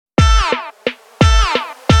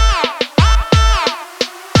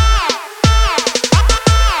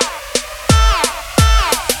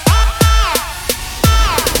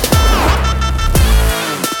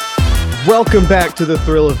Welcome back to the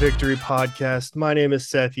Thrill of Victory podcast. My name is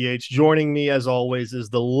Seth Yates. Joining me, as always, is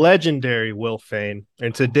the legendary Will Fain.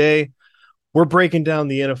 And today, we're breaking down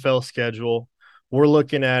the NFL schedule. We're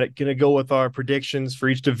looking at it, going to go with our predictions for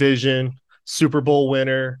each division, Super Bowl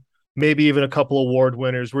winner, maybe even a couple award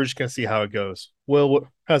winners. We're just going to see how it goes. Will,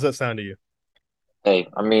 how's that sound to you? Hey,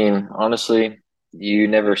 honestly, you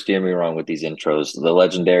never steer me wrong with these intros. The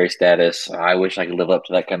legendary status, I wish I could live up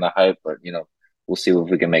to that kind of hype, but we'll see if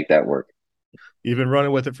we can make that work. You've been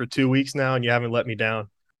running with it for 2 weeks now, and you haven't let me down.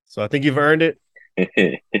 So I think you've earned it.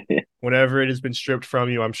 Whenever it has been stripped from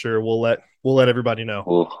you, I'm sure we'll let everybody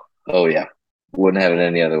know. Oh yeah, wouldn't have it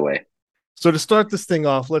any other way. So to start this thing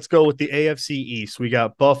off, let's go with the AFC East. We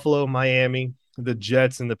got Buffalo, Miami, the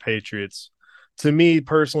Jets, and the Patriots. To me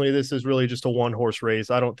personally, this is really just a one-horse race.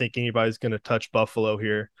 I don't think anybody's going to touch Buffalo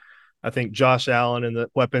here. I think Josh Allen and the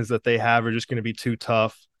weapons that they have are just going to be too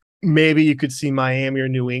tough. Maybe you could see Miami or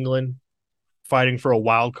New England fighting for a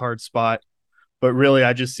wild card spot, but really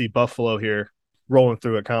I just see Buffalo here rolling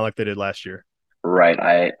through it kind of like they did last year. Right.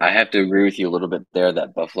 I have to agree with you a little bit there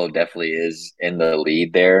that Buffalo definitely is in the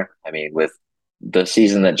lead there. I mean, with the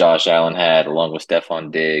season that Josh Allen had, along with Stephon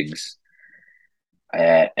Diggs,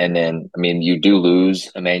 and then, you do lose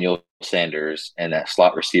Emmanuel Sanders and that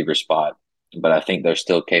slot receiver spot, but I think they're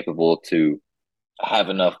still capable to have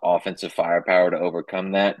enough offensive firepower to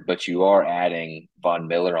overcome that. But you are adding Von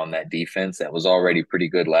Miller on that defense that was already pretty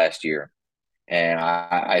good last year. And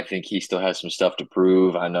I think he still has some stuff to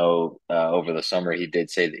prove. I know over the summer he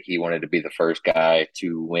did say that he wanted to be the first guy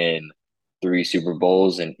to win 3 Super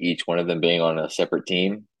Bowls and each one of them being on a separate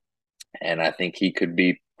team. And I think he could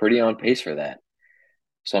be pretty on pace for that.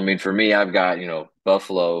 So, for me, I've got,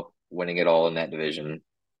 Buffalo winning it all in that division.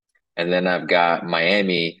 And then I've got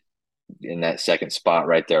Miami in that second spot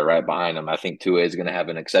right there, right behind them. I think Tua is going to have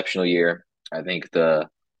an exceptional year. I think the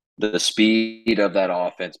speed of that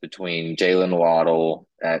offense between Jalen Waddle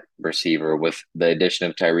at receiver with the addition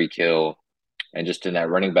of Tyreek Hill and just in that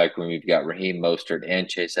running back room, you've got Raheem Mostert and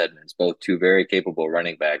Chase Edmonds, both two very capable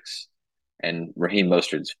running backs. And Raheem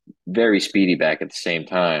Mostert's very speedy back at the same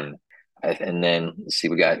time. And then let's see,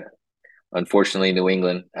 we got unfortunately New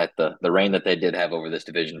England at the reign that they did have over this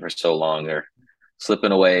division for so long. They're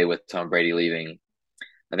slipping away with Tom Brady leaving.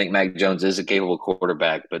 I think Mac Jones is a capable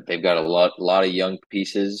quarterback, but they've got a lot of young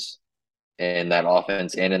pieces in that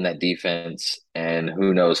offense and in that defense. And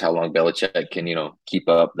who knows how long Belichick can, keep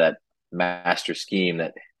up that master scheme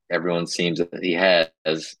that everyone seems that he has.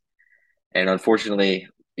 And unfortunately,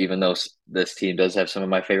 even though this team does have some of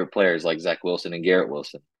my favorite players like Zach Wilson and Garrett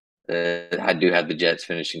Wilson, I do have the Jets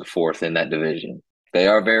finishing fourth in that division. They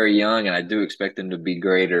are very young, and I do expect them to be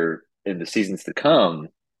greater in the seasons to come,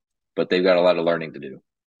 but they've got a lot of learning to do.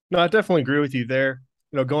 No, I definitely agree with you there.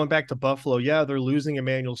 Going back to Buffalo, yeah, they're losing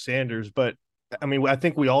Emmanuel Sanders, but I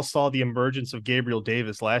think we all saw the emergence of Gabriel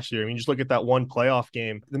Davis last year. Just look at that one playoff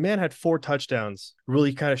game. The man had 4 touchdowns,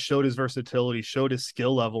 really kind of showed his versatility, showed his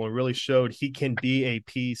skill level, and really showed he can be a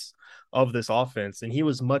piece of this offense. And he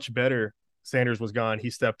was much better. Sanders was gone. He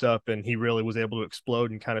stepped up and he really was able to explode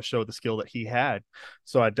and kind of show the skill that he had.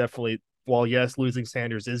 So I definitely, while yes, losing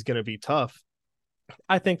Sanders is going to be tough,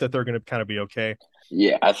 I think that they're going to kind of be okay.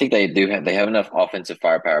 Yeah, I think they have enough offensive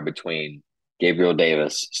firepower between Gabriel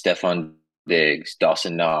Davis, Stephon Diggs,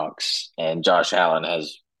 Dawson Knox, and Josh Allen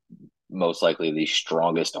has most likely the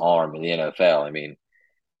strongest arm in the NFL.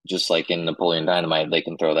 Just like in Napoleon Dynamite, they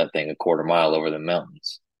can throw that thing a quarter mile over the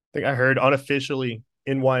mountains. I think I heard unofficially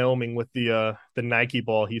in Wyoming with the Nike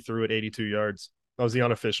ball he threw at 82 yards. That was the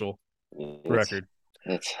unofficial record.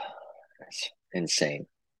 That's insane.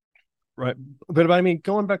 Right. But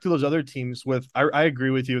going back to those other teams I agree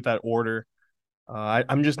with you with that order.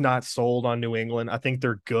 I'm just not sold on New England. I think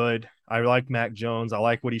they're good. I like Mac Jones. I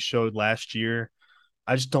like what he showed last year.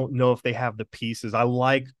 I just don't know if they have the pieces. I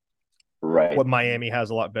like what Miami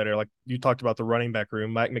has a lot better. Like you talked about the running back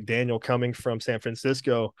room. Mike McDaniel coming from San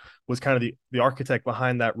Francisco was kind of the architect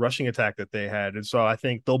behind that rushing attack that they had. And so I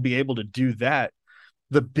think they'll be able to do that.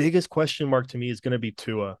 The biggest question mark to me is going to be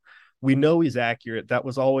Tua. We know he's accurate. That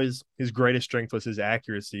was always his greatest strength, was his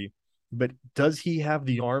accuracy. But does he have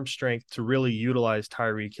the arm strength to really utilize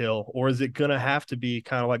Tyreek Hill? Or is it going to have to be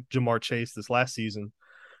kind of like Ja'Marr Chase this last season,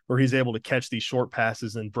 where he's able to catch these short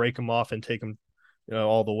passes and break them off and take them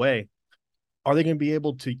all the way? Are they going to be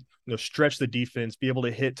able to stretch the defense, be able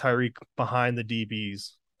to hit Tyreek behind the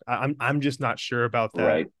DBs? I'm just not sure about that.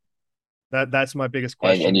 Right. That's my biggest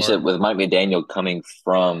question. And you said with Mike McDaniel coming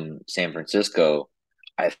from San Francisco,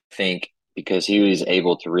 I think because he was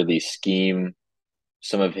able to really scheme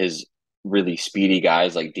some of his really speedy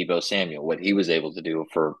guys like Deebo Samuel, what he was able to do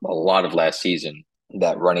for a lot of last season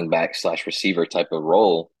that running back slash receiver type of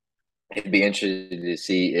role. It'd be interesting to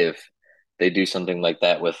see if they do something like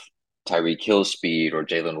that with Tyreek Hill's speed or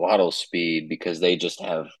Jalen Waddle's speed, because they just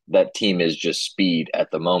have that team is just speed at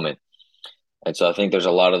the moment. And so I think there's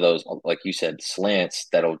a lot of those, like you said, slants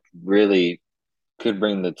that'll really could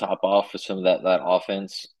bring the top off of some of that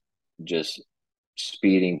offense, just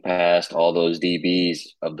speeding past all those DBs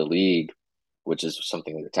of the league, which is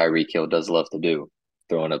something that Tyreek Hill does love to do,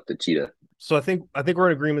 throwing up the cheetah. So I think we're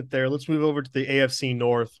in agreement there. Let's move over to the AFC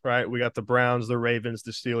North, right? We got the Browns, the Ravens,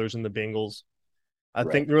 the Steelers, and the Bengals. I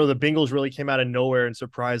Right. think the Bengals really came out of nowhere and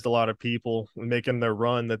surprised a lot of people in making their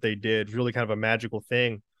run that they did. It's really kind of a magical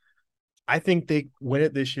thing. I think they win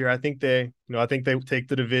it this year. I think they take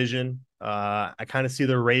the division. I kind of see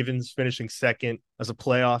the Ravens finishing second as a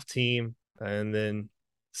playoff team, and then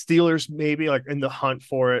Steelers maybe like in the hunt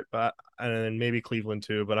for it, but and then maybe Cleveland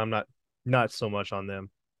too. But I'm not so much on them.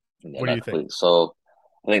 Yeah, What do not you think? completely. So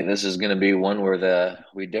I think this is going to be one where the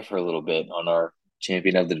we differ a little bit on our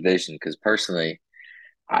champion of the division, because personally,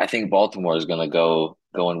 I think Baltimore is going to go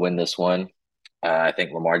and win this one. I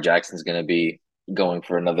think Lamar Jackson's going to be going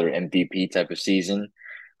for another MVP type of season.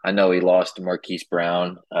 I know he lost to Marquise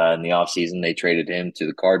Brown in the offseason. They traded him to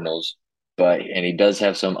the Cardinals, but and he does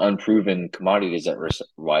have some unproven commodities at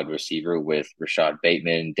wide receiver with Rashad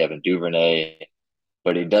Bateman, Devin Duvernay,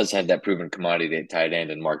 but he does have that proven commodity at tight end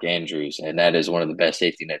and Mark Andrews, and that is one of the best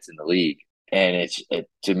safety nets in the league. And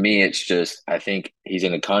to me, it's just I think he's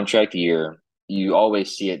in a contract year. You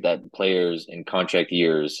always see it that players in contract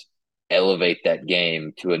years elevate that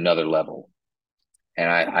game to another level. And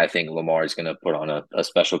I think Lamar is going to put on a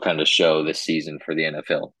special kind of show this season for the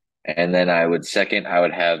NFL. And then I would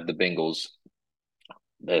have the Bengals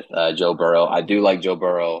with Joe Burrow. I do like Joe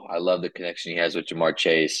Burrow. I love the connection he has with Jamar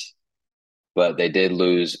Chase, but they did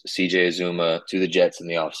lose CJ Azuma to the Jets in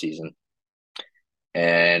the offseason.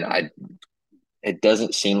 And it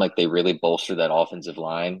doesn't seem like they really bolstered that offensive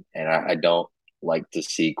line. And I don't like to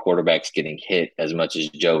see quarterbacks getting hit as much as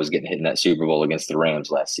Joe was getting hit in that Super Bowl against the Rams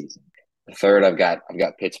last season. Third, I've got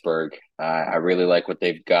Pittsburgh. I really like what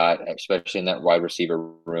they've got, especially in that wide receiver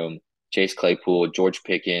room. Chase Claypool, George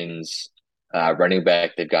Pickens, running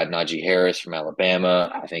back. They've got Najee Harris from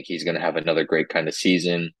Alabama. I think he's going to have another great kind of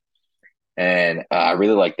season. And I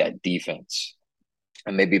really like that defense.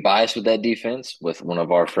 I may be biased with that defense with one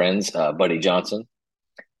of our friends, Buddy Johnson.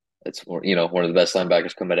 It's one of the best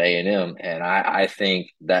linebackers come at A&M, and I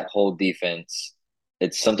think that whole defense.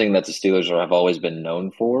 It's something that the Steelers have always been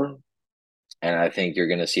known for, and I think you're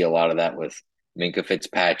going to see a lot of that with Minka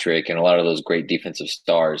Fitzpatrick and a lot of those great defensive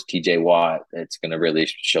stars. TJ Watt, it's going to really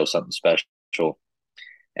show something special.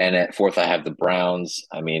 And at fourth, I have the Browns.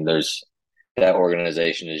 I mean, there's that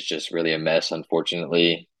organization is just really a mess,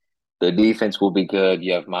 unfortunately. The defense will be good.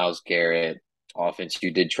 You have Myles Garrett. Offense,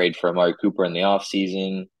 you did trade for Amari Cooper in the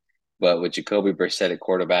offseason. But with Jacoby Brissett at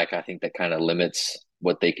quarterback, I think that kind of limits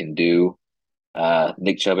what they can do.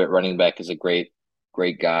 Nick Chubb at running back is a great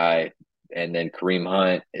guy. And then Kareem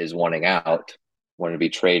Hunt is wanting out, wanting to be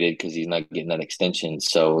traded because he's not getting that extension.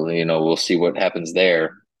 So, we'll see what happens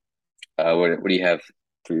there. What do you have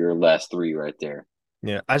for your last three right there?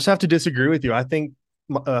 Yeah, I just have to disagree with you. I think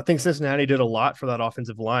Cincinnati did a lot for that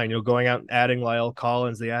offensive line. Going out and adding Lyle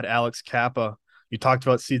Collins, they add Alex Kappa. You talked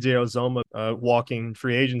about CJ Ozoma walking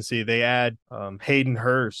free agency. They add Hayden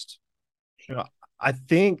Hurst. You know, I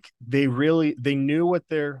think they knew what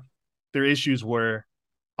their issues were.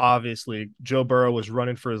 Obviously, Joe Burrow was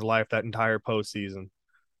running for his life that entire postseason,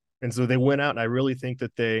 and so they went out. And I really think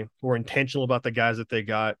that they were intentional about the guys that they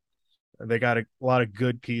got. They got a lot of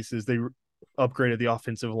good pieces. They upgraded the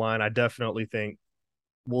offensive line. I definitely think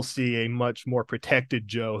we'll see a much more protected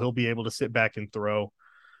Joe. He'll be able to sit back and throw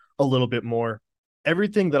a little bit more.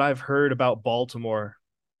 Everything that I've heard about Baltimore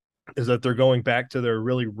is that they're going back to their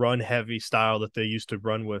really run heavy style that they used to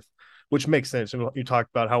run with, which makes sense. And you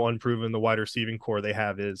talked about how unproven the wide receiving core they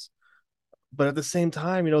have is. But at the same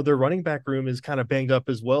time, their running back room is kind of banged up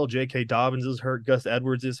as well. J.K. Dobbins is hurt. Gus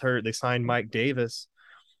Edwards is hurt. They signed Mike Davis.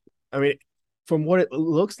 I mean, from what it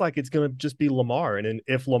looks like, it's going to just be Lamar. And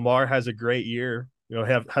if Lamar has a great year,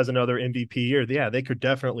 has another MVP year, yeah, they could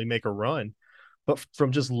definitely make a run. But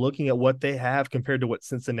from just looking at what they have compared to what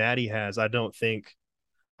Cincinnati has, I don't think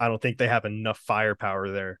they have enough firepower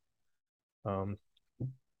there. Um,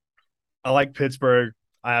 I like Pittsburgh.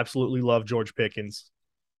 I absolutely love George Pickens.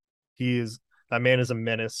 That man is a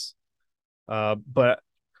menace. But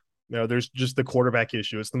there's just the quarterback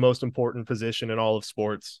issue. It's the most important position in all of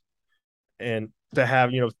sports. And to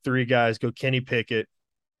have, three guys go Kenny Pickett,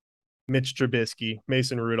 Mitch Trubisky,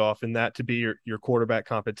 Mason Rudolph, and that to be your quarterback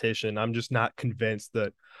competition. I'm just not convinced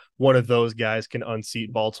that one of those guys can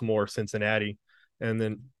unseat Baltimore, Cincinnati. And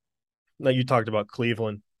then, like you talked about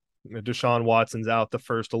Cleveland, Deshaun Watson's out the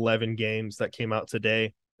first 11 games that came out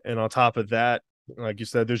today. And on top of that, like you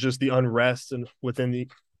said, there's just the unrest and within the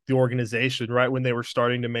organization right when they were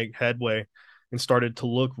starting to make headway and started to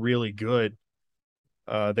look really good.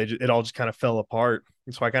 It all just kind of fell apart.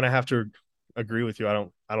 And so I kind of have to agree with you. I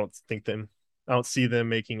don't see them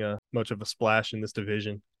making a much of a splash in this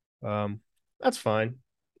division. That's fine.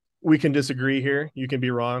 We can disagree here. You can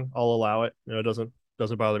be wrong. I'll allow it. It doesn't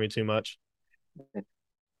bother me too much.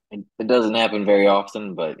 It doesn't happen very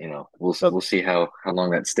often, but So we'll see how long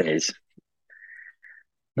that stays.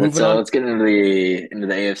 moving on. Let's get into the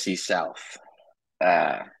AFC South.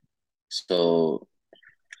 Uh, so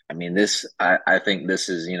I mean I think this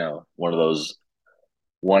is one of those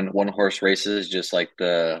one horse races, just like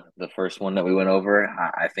the first one that we went over.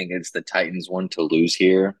 I think it's the Titans one to lose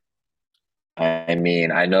here. I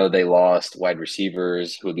mean, I know they lost wide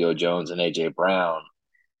receivers Julio Jones and AJ Brown,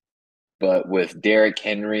 but with Derrick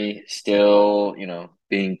Henry still,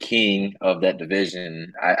 being king of that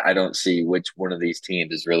division, I don't see which one of these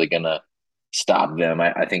teams is really gonna stop them.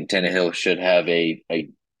 I think Tannehill should have a.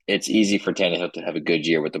 It's easy for Tannehill to have a good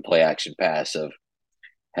year with the play action pass of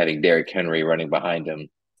having Derrick Henry running behind him,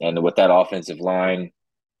 and with that offensive line,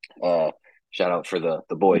 uh, shout out for the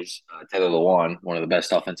boys, Taylor Lewan, one of the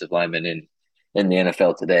best offensive linemen in the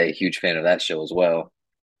NFL today. Huge fan of that show as well.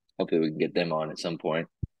 Hopefully, we can get them on at some point.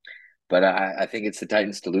 But I think it's the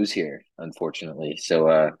Titans to lose here, unfortunately.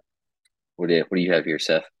 So, what do you have here,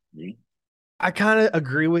 Seth? I kind of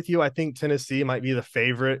agree with you. I think Tennessee might be the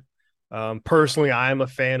favorite. Personally, I am a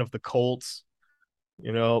fan of the Colts.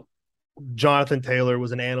 You know, Jonathan Taylor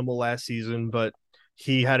was an animal last season, but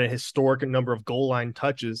he had a historic number of goal line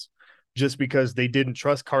touches just because they didn't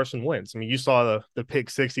trust Carson Wentz. I mean, you saw the pick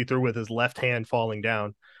six he threw with his left hand falling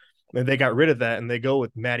down, and they got rid of that and they go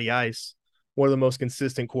with Matty Ice, one of the most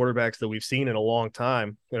consistent quarterbacks that we've seen in a long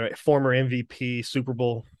time. Former MVP, Super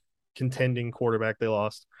Bowl contending quarterback they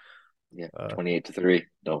lost. Yeah, 28-3.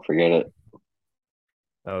 Don't forget it.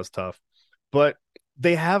 That was tough. But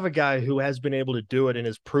they have a guy who has been able to do it and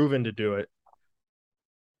has proven to do it.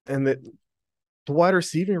 And that the wide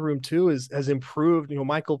receiving room too has improved.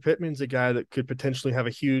 Michael Pittman's a guy that could potentially have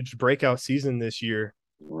a huge breakout season this year.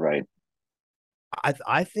 Right.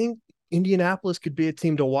 I think Indianapolis could be a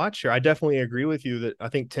team to watch here. I definitely agree with you that I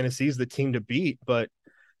think Tennessee's the team to beat, but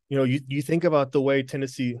you think about the way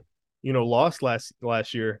Tennessee, lost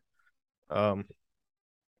last year.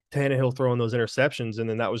 Tannehill throwing those interceptions, and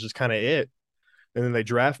then that was just kind of it. And then they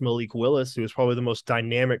draft Malik Willis, who was probably the most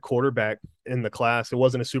dynamic quarterback in the class. It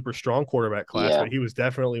wasn't a super strong quarterback class, Yeah. but he was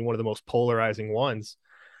definitely one of the most polarizing ones.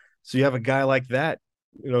 So you have a guy like that,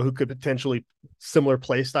 who could potentially similar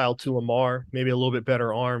play style to Lamar, maybe a little bit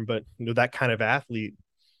better arm, but that kind of athlete.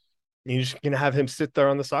 You're just gonna have him sit there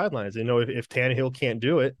on the sidelines. If Tannehill can't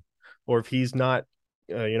do it, or if he's not,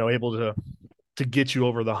 able to get you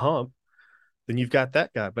over the hump, then you've got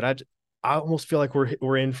that guy. But I almost feel like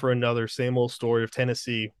we're in for another same old story of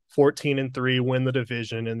Tennessee 14-3, win the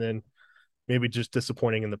division, and then maybe just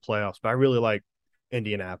disappointing in the playoffs. But I really like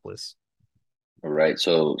Indianapolis. All right.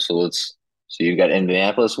 So you've got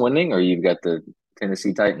Indianapolis winning, or you've got the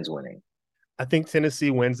Tennessee Titans winning. I think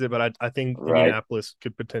Tennessee wins it, but I think Right. Indianapolis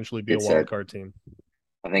could potentially be a It's wild at. card team.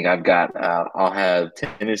 I think I've got. I'll have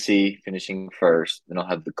Tennessee finishing first, then I'll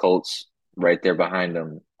have the Colts right there behind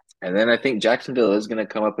them, and then I think Jacksonville is going to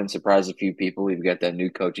come up and surprise a few people. We've got that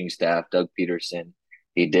new coaching staff, Doug Peterson.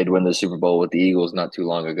 He did win the Super Bowl with the Eagles not too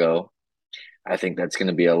long ago. I think that's going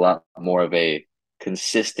to be a lot more of a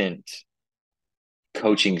consistent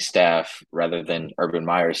coaching staff rather than Urban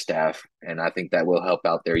Meyer's staff. And I think that will help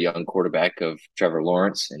out their young quarterback of Trevor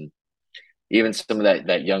Lawrence and even some of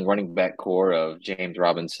that young running back core of James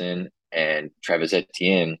Robinson and Travis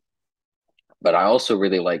Etienne. But I also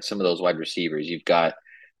really like some of those wide receivers. You've got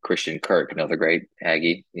Christian Kirk, another great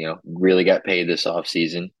Aggie, really got paid this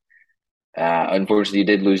offseason. Unfortunately, you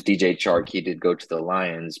did lose DJ Chark. He did go to the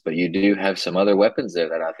Lions, but you do have some other weapons there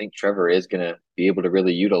that I think Trevor is going to be able to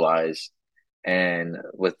really utilize. And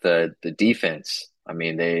with the defense, I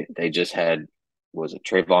mean, they just had, was it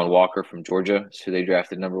Trayvon Walker from Georgia, who they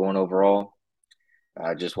drafted number one overall.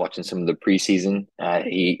 Just watching some of the preseason,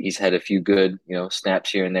 he's had a few good snaps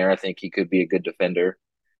here and there. I think he could be a good defender.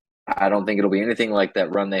 I don't think it'll be anything like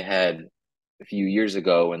that run they had a few years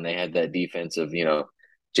ago when they had that defense of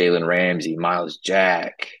Jalen Ramsey, Miles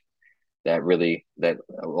Jack, that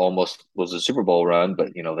almost was a Super Bowl run,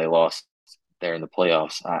 but they lost there in the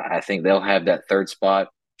playoffs. I think they'll have that third spot,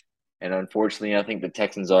 And unfortunately, I think the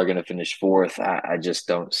Texans are going to finish fourth. I just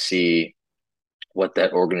don't see what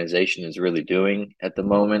that organization is really doing at the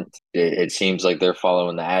moment. It seems like they're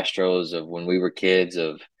following the Astros of when we were kids.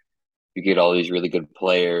 Of you get all these really good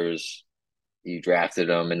players, you drafted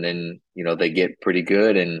them, and then they get pretty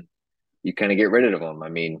good, and you kind of get rid of them. I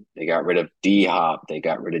mean, they got rid of D Hop, they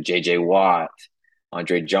got rid of J.J. Watt,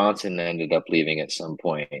 Andre Johnson ended up leaving at some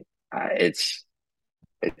point.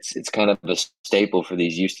 It's kind of a staple for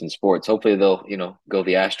these Houston sports. Hopefully they'll go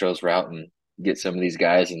the Astros route and get some of these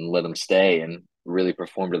guys and let them stay and really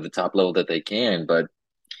perform to the top level that they can. But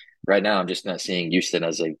right now, I'm just not seeing Houston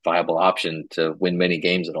as a viable option to win many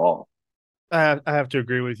games at all. I have to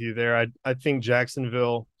agree with you there. I think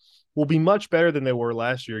Jacksonville will be much better than they were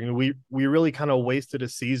last year. We really kind of wasted a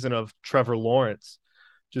season of Trevor Lawrence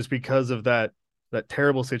just because of that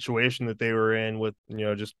terrible situation that they were in with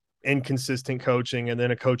just inconsistent coaching and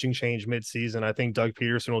then a coaching change midseason. I think Doug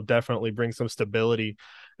Peterson will definitely bring some stability,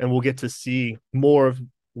 and we'll get to see more of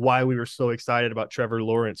why we were so excited about Trevor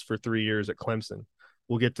Lawrence for 3 years at Clemson.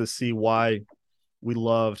 We'll get to see why we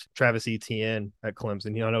loved Travis Etienne at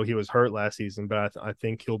Clemson. I know he was hurt last season, but I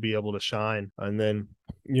think he'll be able to shine. And then,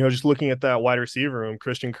 just looking at that wide receiver room,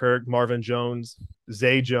 Christian Kirk, Marvin Jones,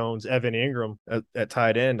 Zay Jones, Evan Ingram at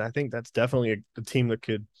tight end, I think that's definitely a team that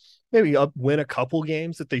could maybe win a couple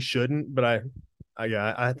games that they shouldn't. But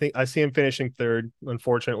I think I see him finishing third.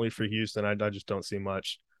 Unfortunately for Houston, I just don't see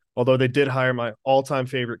much. Although they did hire my all-time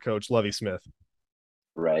favorite coach, Lovie Smith.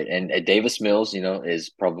 Right. And Davis Mills, is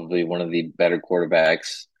probably one of the better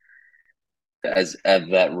quarterbacks as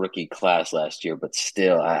at that rookie class last year, but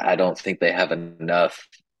still, I don't think they have enough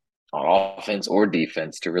on offense or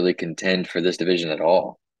defense to really contend for this division at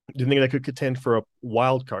all. Do you think they could contend for a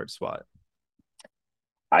wild card spot?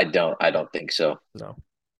 I don't think so. No,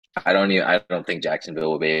 I don't think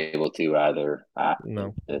Jacksonville will be able to either.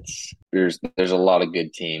 no. There's a lot of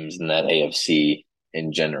good teams in that AFC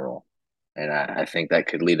in general, and I think that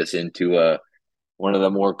could lead us into one of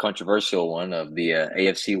the more controversial one of the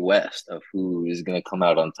AFC West of who is going to come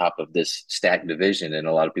out on top of this stacked division in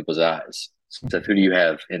a lot of people's eyes. So who do you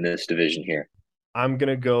have in this division here? I'm going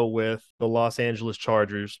to go with the Los Angeles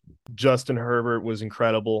Chargers. Justin Herbert was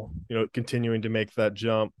incredible, continuing to make that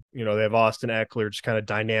jump. They have Austin Eckler, just kind of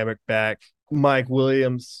dynamic back. Mike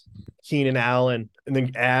Williams, Keenan Allen, and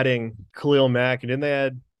then adding Khalil Mack. And then they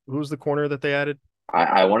add, who was the corner that they added?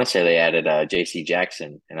 I want to say they added J.C.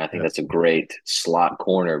 Jackson, and I think Yeah, that's a great slot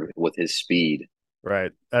corner with his speed.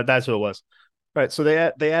 right. That's what it was. Right. So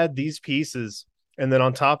they add these pieces. And then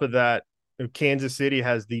on top of that, Kansas City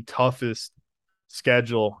has the toughest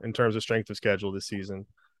schedule in terms of strength of schedule this season.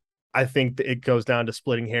 I think it goes down to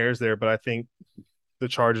splitting hairs there, but I think the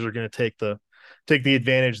Chargers are going to take the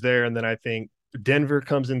advantage there, and then I think Denver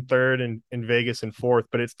comes in third and Vegas in fourth.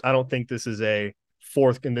 But I don't think this is a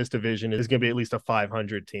fourth in this division. It's going to be at least a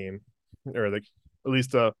 500 team, or like at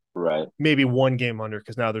least a Right. maybe one game under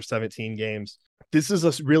because now there's 17 games. This is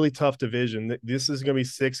a really tough division. This is going to be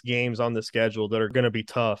 6 games on the schedule that are going to be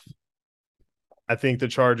tough. I think the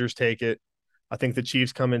Chargers take it. I think the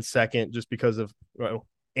Chiefs come in second just because of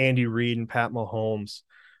Andy Reid and Pat Mahomes.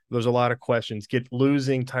 There's a lot of questions.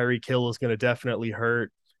 Losing Tyreek Hill is going to definitely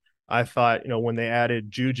hurt. I thought, when they added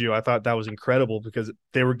Juju, I thought that was incredible because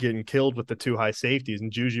they were getting killed with the 2 high safeties,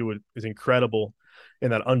 and Juju is incredible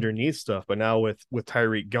in that underneath stuff. But now with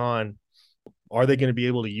Tyreek gone, are they going to be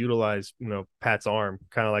able to utilize, Pat's arm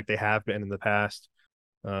kind of like they have been in the past?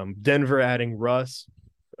 Denver adding Russ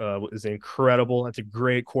is incredible. That's a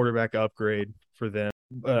great quarterback upgrade for them.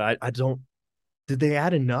 But I don't. Did they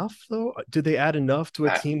add enough though? Did they add enough to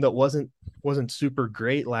a I, team that wasn't super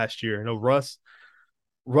great last year?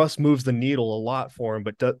 Russ moves the needle a lot for him,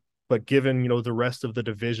 but given the rest of the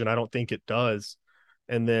division, I don't think it does.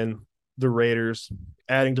 And then the Raiders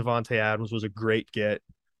adding Devontae Adams was a great get.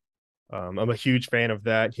 I'm a huge fan of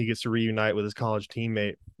that. He gets to reunite with his college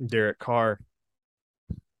teammate Derek Carr.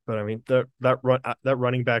 But I mean that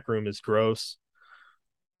running back room is gross.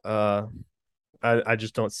 Uh, I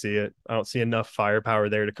just don't see it. I don't see enough firepower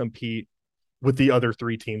there to compete with the other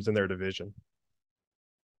 3 teams in their division.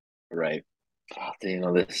 right.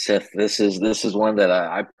 This is one that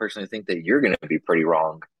I personally think that you're going to be pretty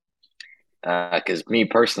wrong. Because me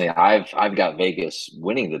personally, I've got Vegas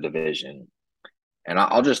winning the division, and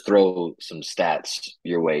I'll just throw some stats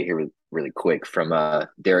your way here really quick from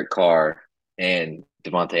Derek Carr and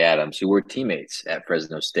Devontae Adams, who were teammates at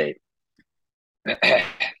Fresno State.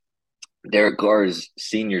 Derek Carr's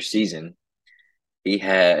senior season, he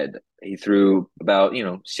threw about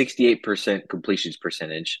 68% completions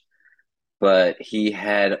percentage, but he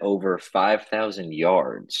had over 5,000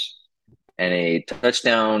 yards and a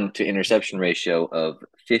touchdown to interception ratio of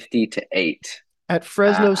 50-8. At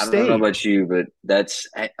Fresno I don't know State. about you, but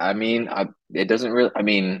it doesn't really. I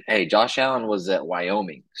mean, hey, Josh Allen was at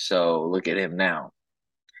Wyoming, so look at him now.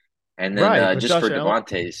 And then Right, but just Josh for Allen.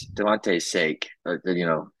 Devontae's sake,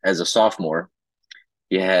 as a sophomore,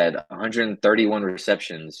 he had 131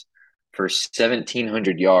 receptions for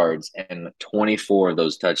 1,700 yards and 24 of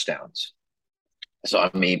those touchdowns. So,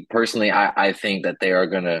 I mean, personally, I think that they are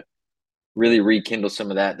going to really rekindle some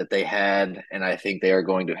of that they had, and I think they are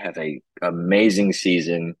going to have a amazing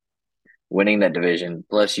season winning that division.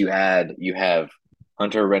 Plus, you have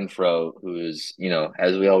Hunter Renfro, who's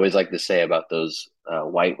as we always like to say about those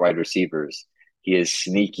white wide receivers, he is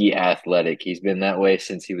sneaky athletic. He's been that way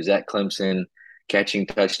since he was at Clemson, catching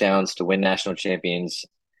touchdowns to win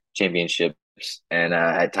championships. And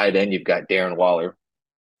at tight end, you've got Darren Waller.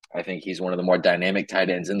 I think he's one of the more dynamic tight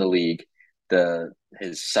ends in the league.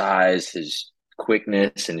 His size, his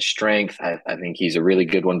quickness, and strength. I think he's a really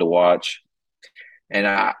good one to watch. And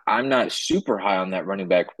I'm not super high on that running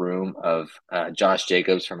back room of Josh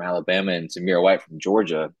Jacobs from Alabama and Zamir White from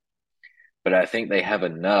Georgia, but I think they have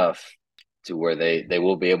enough to where they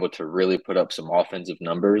will be able to really put up some offensive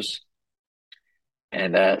numbers.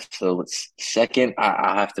 And so second,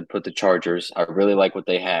 I have to put the Chargers. I really like what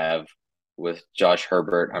they have with Josh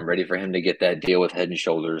Herbert. I'm ready for him to get that deal with Head and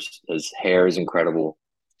Shoulders. His hair is incredible.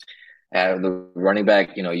 The running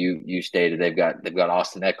back, you stated they've got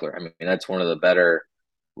Austin Eckler. I mean, that's one of the better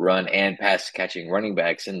run and pass catching running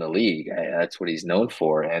backs in the league. That's what he's known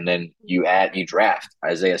for. And then you draft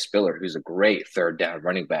Isaiah Spiller, who's a great third down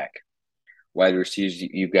running back. Wide receivers,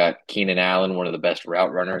 you've got Keenan Allen, one of the best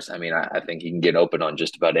route runners. I mean, I think he can get open on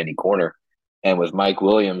just about any corner. And with Mike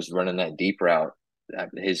Williams running that deep route,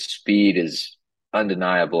 his speed is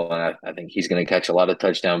undeniable. And I think he's going to catch a lot of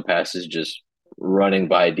touchdown passes just running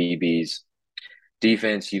by DBs.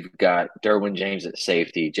 Defense, you've got Derwin James at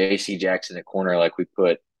safety, J.C. Jackson at corner, like we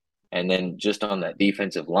put. And then just on that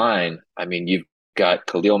defensive line, I mean, you've got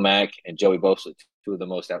Khalil Mack and Joey Bosa, two of the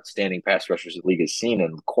most outstanding pass rushers the league has seen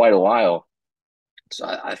in quite a while. So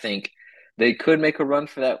I think they could make a run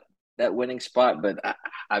for that winning spot, but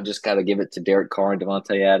I've just got to give it to Derek Carr and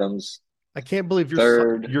Davante Adams. I can't believe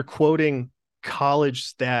Third, you're quoting college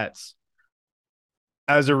stats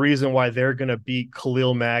as a reason why they're going to beat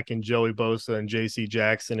Khalil Mack and Joey Bosa and J.C.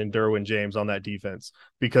 Jackson and Derwin James on that defense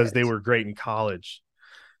because they were great in college.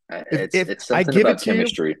 If it's I something give it about to you,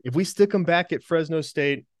 chemistry, if we stick them back at Fresno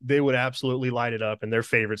State, they would absolutely light it up, and they're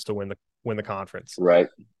favorites to win the conference. right?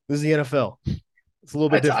 This is the NFL. It's a little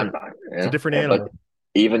bit different. It's a different But animal.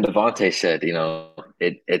 even Devontae said,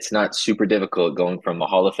 it's not super difficult going from a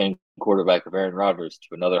Hall of Fame quarterback of Aaron Rodgers to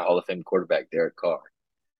another Hall of Fame quarterback, Derek Carr.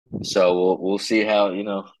 So we'll see how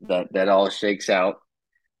that all shakes out.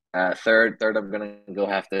 Third, I'm gonna go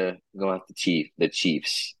have the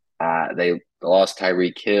Chiefs. They lost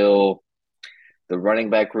Tyreek Hill. The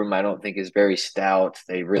running back room I don't think is very stout.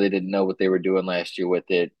 They really didn't know what they were doing last year with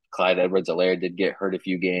it. Clyde Edwards-Helaire did get hurt a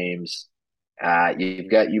few games.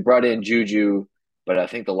 You brought in Juju, but I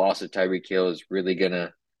think the loss of Tyreek Hill is really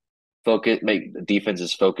gonna make the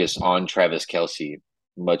defenses focus on Travis Kelce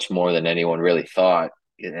much more than anyone really thought,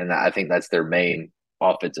 and I think that's their main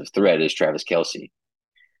offensive threat is Travis Kelce.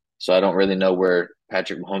 So I don't really know where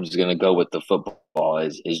Patrick Mahomes is going to go with the football.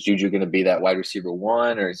 Is Juju going to be that wide receiver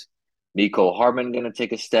one, or is Nico Hardman going to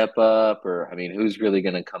take a step up? Or I mean, who's really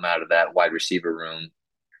going to come out of that wide receiver room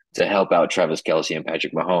to help out Travis Kelce and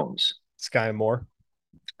Patrick Mahomes? Sky Moore.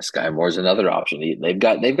 Sky Moore's another option. They've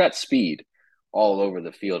got speed all over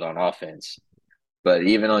the field on offense, but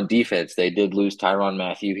even on defense, they did lose Tyrann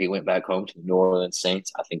Mathieu. He went back home to the New Orleans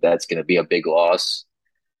Saints. I think that's going to be a big loss.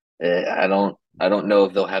 I don't know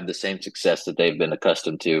if they'll have the same success that they've been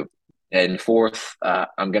accustomed to. And fourth,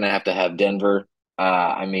 I'm going to have Denver.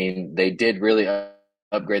 I mean, they did really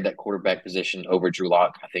upgrade that quarterback position over Drew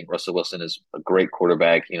Lock. I think Russell Wilson is a great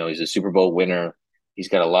quarterback. He's a Super Bowl winner. He's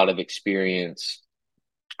got a lot of experience.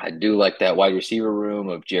 I do like that wide receiver room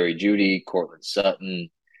of Jerry Jeudy, Cortland Sutton.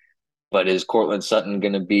 But is Cortland Sutton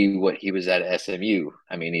going to be what he was at SMU?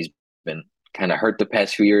 I mean, he's been kind of hurt the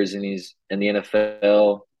past few years, and he's in the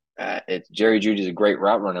NFL. Jerry Jeudy's a great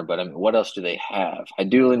route runner, but I mean, what else do they have? I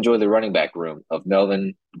do enjoy the running back room of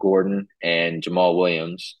Melvin Gordon and Jamal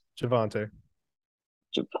Williams. Javante.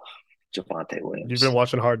 J- Javante You've been Williams.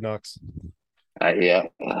 watching Hard Knocks. Yeah.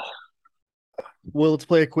 Well, let's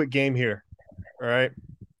play a quick game here. All right.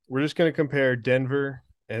 We're just going to compare Denver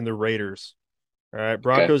and the Raiders. All right. Okay.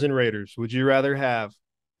 Broncos and Raiders. Would you rather have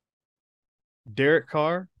Derek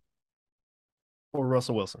Carr or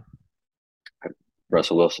Russell Wilson?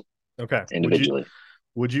 Russell Wilson Okay. individually.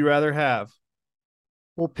 Would you rather have?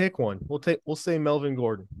 We'll pick one. We'll say Melvin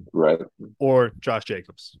Gordon Right. or Josh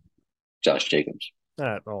Jacobs. Josh Jacobs.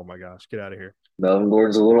 Oh my gosh, get out of here. Melvin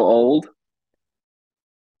Gordon's a little old.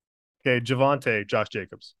 Okay, Javante, Josh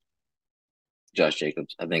Jacobs. Josh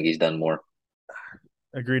Jacobs. I think he's done more.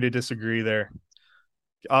 Agree to disagree there.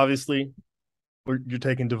 Obviously, you're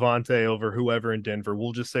taking Devontae over whoever in Denver.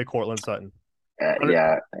 We'll just say Cortland Sutton. Hunter,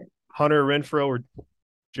 Yeah, Hunter Renfro or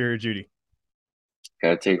Jerry Judy.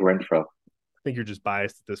 gotta take Renfro. I think you're just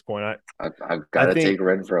biased at this point. I've I gotta think take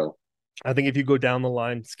Renfro. I think if you go down the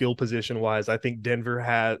line, skill position wise, I think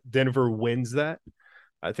Denver wins that.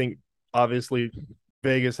 I think obviously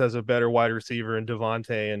Vegas has a better wide receiver in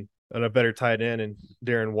Devontae and a better tight end in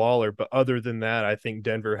Darren Waller. But other than that, I think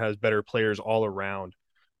Denver has better players all around.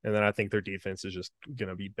 And then I think their defense is just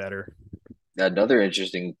gonna be better. Another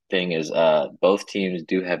interesting thing is both teams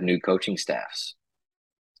do have new coaching staffs.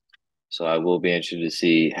 So I will be interested to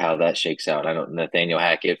see how that shakes out. I know Nathaniel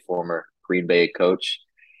Hackett, former Green Bay coach,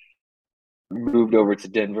 moved over to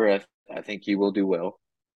Denver. I think he will do well.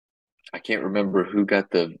 I can't remember who got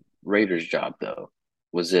the Raiders job though.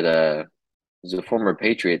 Was it a former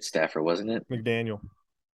Patriots staffer, wasn't it? McDaniel.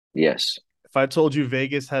 Yes. If I told you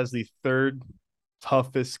Vegas has the third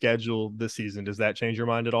toughest schedule this season, does that change your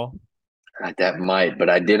mind at all? That might, but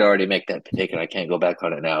I did already make that pick and I can't go back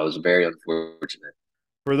on it now. It was very unfortunate.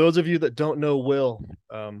 For those of you that don't know Will,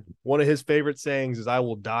 one of his favorite sayings is "I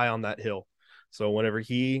will die on that hill." So whenever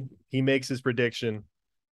he makes his prediction,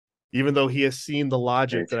 even though he has seen the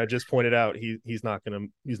logic It's that I just pointed out, he's not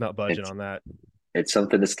budging it's on that. it's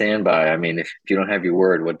something to stand by. I mean, if you don't have your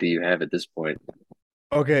word, what do you have at this point?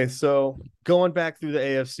 Okay, so going back through the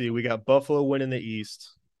AFC, we got Buffalo winning the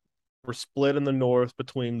East. We're split in the North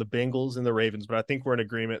between the Bengals and the Ravens, but I think we're in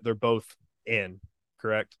agreement. They're both in,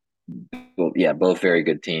 correct? Well, yeah, both very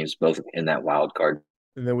good teams, both in that wild card.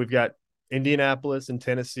 And then we've got Indianapolis and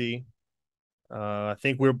Tennessee. I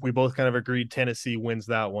think we both kind of agreed Tennessee wins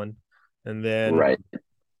that one, and then Right.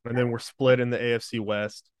 we're split in the AFC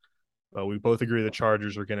West. We both agree the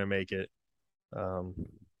Chargers are going to make it. Um,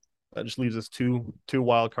 that just leaves us two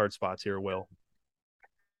wild card spots here. Will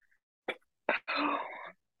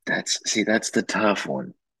That's the tough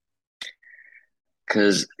one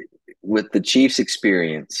because with the Chiefs'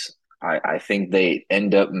 experience, I think they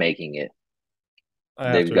end up making it. I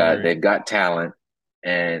have to agree. They've got talent,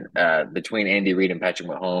 and between Andy Reid and Patrick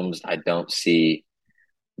Mahomes, I don't see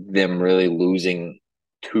them really losing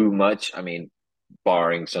too much. I mean,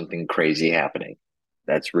 barring something crazy happening,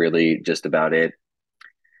 that's really just about it.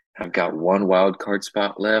 I've got one wild card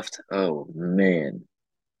spot left. Oh man.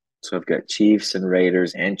 So I've got Chiefs and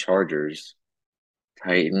Raiders and Chargers,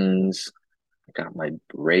 Titans. I got my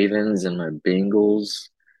Ravens and my Bengals,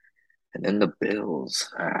 and then the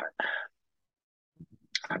Bills.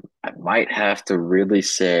 I might have to really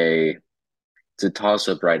say it's a toss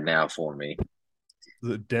up right now for me.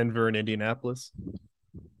 The Denver and Indianapolis.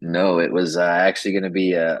 No, it was actually going to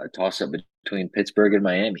be a toss up between Pittsburgh and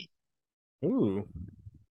Miami. Ooh,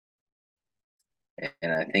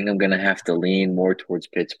 And I think I'm going to have to lean more towards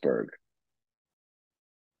Pittsburgh.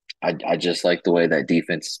 I just like the way that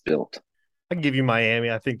defense is built. I can give you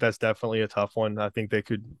Miami. I think that's definitely a tough one. I think they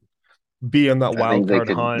could be in that I wild think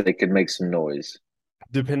card hunt, they could make some noise.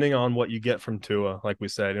 depending on what you get from Tua. Like we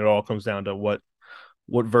said, it all comes down to what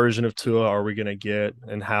version of Tua are we going to get,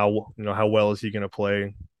 and how well is he going to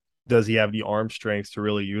play? Does he have the arm strength to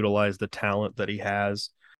really utilize the talent that he has?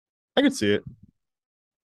 I could see it.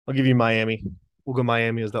 I'll give you Miami. We'll go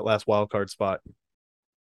Miami as that last wild card spot.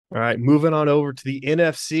 All right, moving on over to the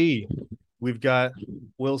NFC. We've got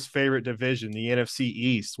Will's favorite division, the NFC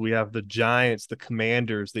East. We have the Giants, the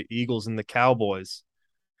Commanders, the Eagles, and the Cowboys.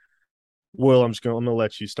 Will, I'm gonna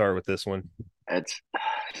let you start with this one. That's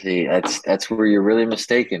that's where you're really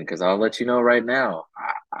mistaken because I'll let you know right now.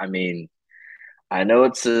 I mean, I know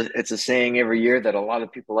it's a saying every year that a lot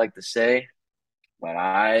of people like to say, but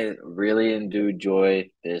I really do enjoy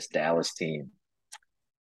this Dallas team.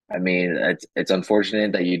 I mean, it's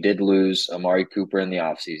unfortunate that you did lose Amari Cooper in the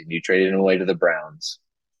offseason. You traded him away to the Browns.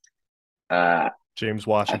 Uh, James I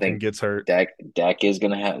Washington think gets hurt. Dak is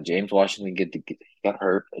going to have James Washington got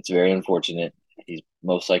hurt. It's very unfortunate. He's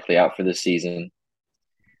most likely out for the season.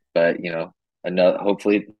 But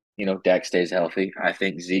hopefully, Dak stays healthy. I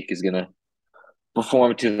think Zeke is going to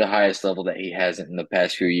perform to the highest level that he hasn't in the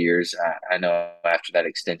past few years. I know after that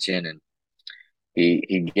extension, and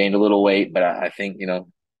he gained a little weight, but I think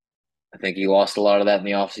I think he lost a lot of that in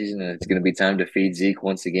the offseason, and it's going to be time to feed Zeke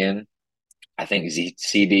once again. I think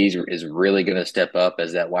CDs is really going to step up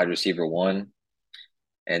as that wide receiver one.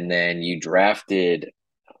 And then you drafted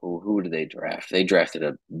who did they draft? They drafted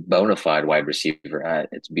a bona fide wide receiver.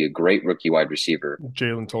 It's be a great rookie wide receiver,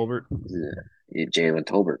 Jalen Tolbert. Jalen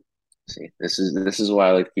Tolbert. See, this is why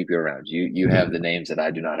I like to keep you around. You have the names that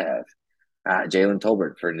I do not have. Jalen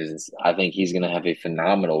Tolbert, for instance, I think he's going to have a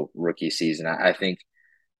phenomenal rookie season. I think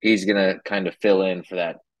he's going to kind of fill in for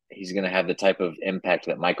that. He's going to have the type of impact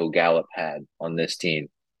that Michael Gallup had on this team.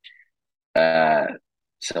 Uh,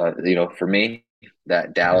 so for me,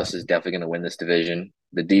 that Dallas is definitely going to win this division.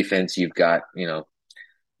 The defense, you've got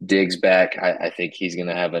Diggs back. I think he's going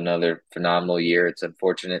to have another phenomenal year. It's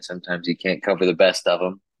unfortunate sometimes he can't cover the best of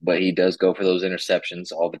them, but he does go for those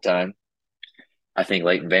interceptions all the time. I think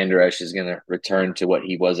Leighton Vander Esch is going to return to what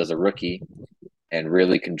he was as a rookie and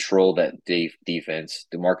really control that defense.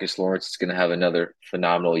 DeMarcus Lawrence is going to have another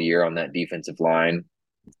phenomenal year on that defensive line.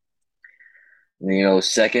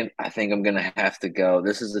 Second, I think I'm going to have to go.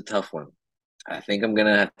 This is a tough one. I think I'm going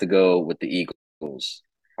to have to go with the Eagles.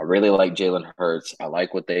 I really like Jalen Hurts. I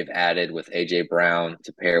like what they've added with A.J. Brown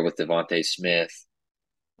to pair with Devontae Smith.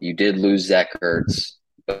 You did lose Zach Ertz,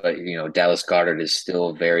 but Dallas Goedert is still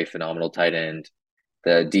a very phenomenal tight end.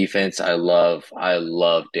 The defense, I love. I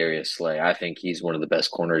love Darius Slay. I think he's one of the best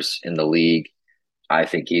corners in the league. I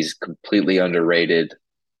think he's completely underrated.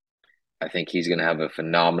 I think he's going to have a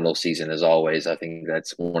phenomenal season as always. I think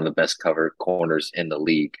that's one of the best covered corners in the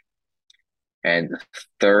league. And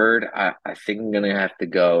third, I think I'm going to have to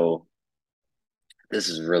go. This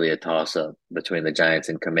is really a toss up between the Giants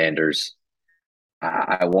and Commanders.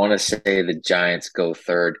 I want to say the Giants go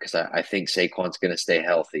third because I think Saquon's going to stay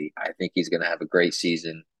healthy. I think he's going to have a great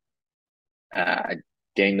season. Uh,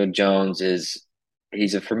 Daniel Jones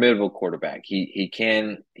he's a formidable quarterback. He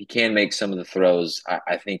can make some of the throws.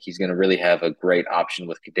 I think he's going to really have a great option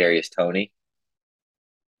with Kadarius Toney,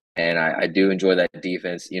 and I do enjoy that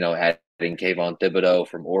defense. Adding Kayvon Thibodeau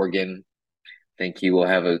from Oregon, I think he will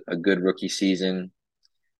have a good rookie season.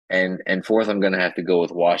 And fourth, I'm going to have to go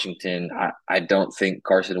with Washington. I don't think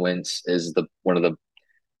Carson Wentz is one of the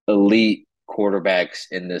elite quarterbacks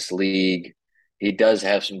in this league. He does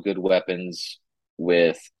have some good weapons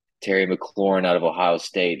with Terry McLaurin out of Ohio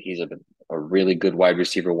State. He's a really good wide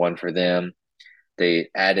receiver one for them. They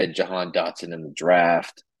added Jahan Dotson in the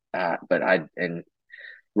draft, and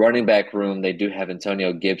running back room they do have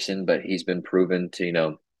Antonio Gibson, but he's been proven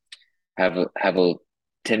to have a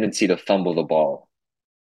tendency to fumble the ball.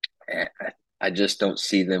 I just don't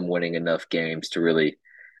see them winning enough games to really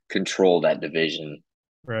control that division.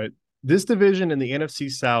 Right. This division and the NFC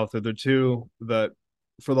South are the two that,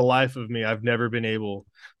 for the life of me, I've never been able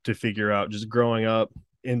to figure out. Just growing up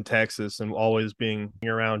in Texas and always being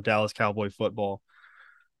around Dallas Cowboy football,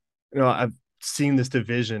 I've seen this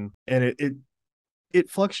division, and it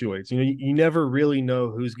fluctuates. You never really know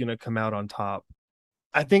who's going to come out on top.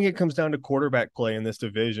 I think it comes down to quarterback play in this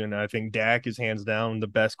division. I think Dak is hands down the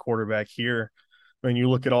best quarterback here. When you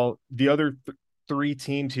look at all the other three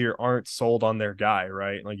teams here, aren't sold on their guy,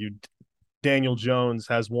 right? Daniel Jones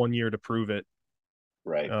has 1 year to prove it.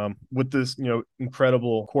 Right. With this,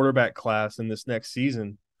 incredible quarterback class in this next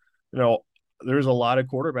season, there's a lot of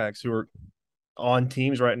quarterbacks who are on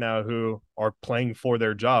teams right now who are playing for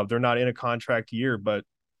their job. They're not in a contract year, but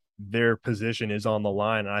their position is on the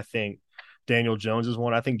line. And I think Daniel Jones is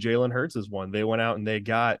one. I think Jalen Hurts is one. They went out and they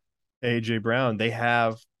got A.J. Brown. They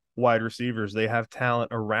have wide receivers. They have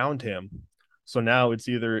talent around him. So now it's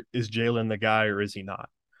either is Jalen the guy or is he not?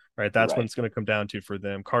 Right. That's what it's going to come down to for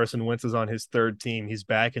them. Carson Wentz is on his third team. He's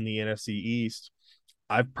back in the NFC East.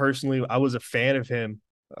 I was a fan of him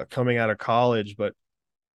coming out of college, but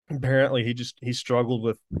apparently he struggled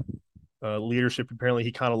with leadership. Apparently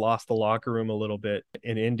he kind of lost the locker room a little bit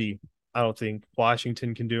in Indy. I don't think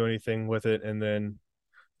Washington can do anything with it. And then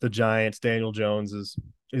the Giants, Daniel Jones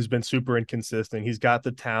has been super inconsistent. He's got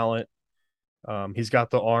the talent. He's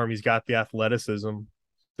got the arm. He's got the athleticism.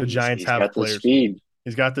 The Giants have got players. The speed.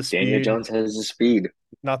 He's got the speed. Daniel Jones has the speed.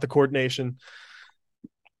 Not the coordination.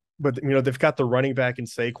 But, they've got the running back in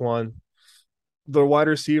Saquon. The wide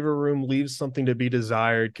receiver room leaves something to be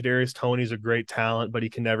desired. Kadarius Toney's a great talent, but he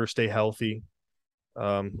can never stay healthy.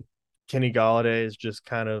 Kenny Golladay is just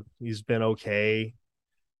he's been okay.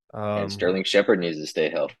 And Sterling Shepard needs to stay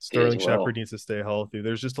healthy. Shepard needs to stay healthy.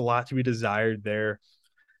 There's just a lot to be desired there.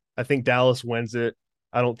 I think Dallas wins it.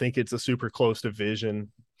 I don't think it's a super close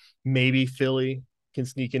division. Maybe Philly can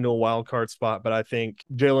sneak into a wild card spot, but I think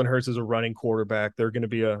Jalen Hurts is a running quarterback. They're going to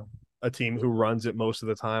be a team who runs it most of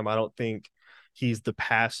the time. I don't think he's the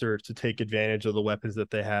passer to take advantage of the weapons that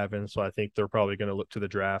they have. And so I think they're probably going to look to the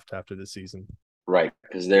draft after the season. Right.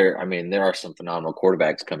 Because there are some phenomenal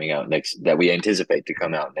quarterbacks coming out that we anticipate to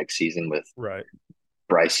come out next season with right.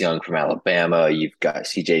 Bryce Young from Alabama. You've got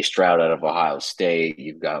C.J. Stroud out of Ohio State.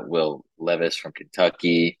 You've got Will Levis from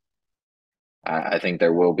Kentucky. I think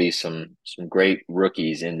there will be some great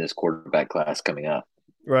rookies in this quarterback class coming up.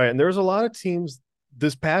 Right. And there's a lot of teams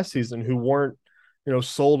this past season who weren't,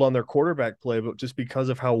 sold on their quarterback play, but just because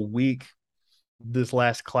of how weak this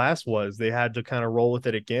last class was, they had to kind of roll with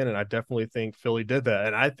it again. And I definitely think Philly did that.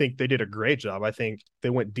 And I think they did a great job. I think they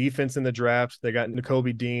went defense in the draft. They got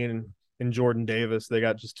Nakobe Dean and Jordan Davis. They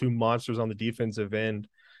got just two monsters on the defensive end.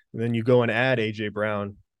 And then you go and add AJ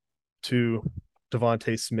Brown to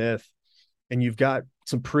Devontae Smith, and you've got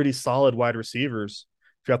some pretty solid wide receivers.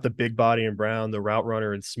 You've got the big body in Brown, the route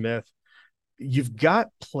runner in Smith. You've got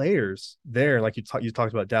players there, like you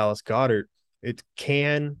talked about Dallas Goedert. It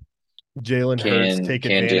can Jalen Hurts take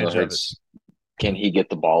Can Jalen advantage of it? Hurts, can he get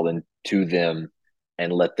the ball into them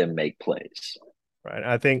and let them make plays? Right.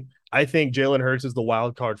 I think Jalen Hurts is the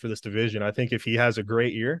wild card for this division. I think if he has a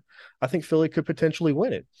great year, I think Philly could potentially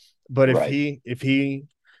win it. But Right. if he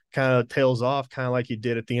kind of tails off, kind of like he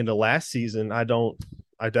did at the end of last season, I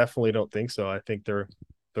definitely don't think so. I think they're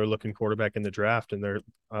looking quarterback in the draft and they're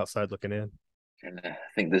outside looking in. And I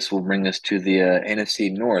think this will bring us to the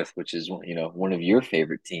NFC North, which is one of your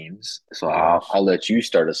favorite teams. So Yes. I'll let you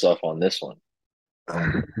start us off on this one.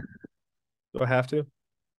 Do I have to?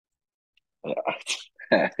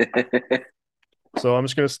 So I'm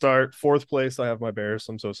just gonna start fourth place. I have my Bears.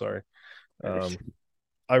 I'm so sorry. Um,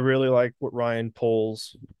 I really like what Ryan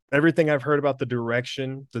Poles, everything I've heard about the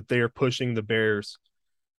direction that they are pushing the Bears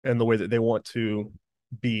and the way that they want to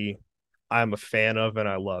be. I'm a fan of and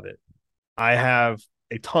I love it. I have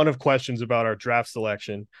a ton of questions about our draft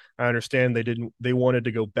selection. I understand they wanted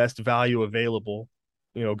to go best value available,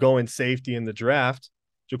 go in safety in the draft.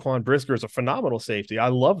 Jaquan Brisker is a phenomenal safety. I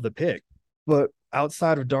love the pick. But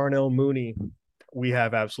outside of Darnell Mooney, we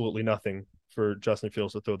have absolutely nothing for Justin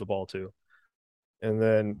Fields to throw the ball to. And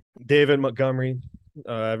then David Montgomery,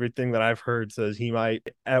 everything that I've heard says he might,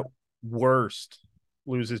 at worst,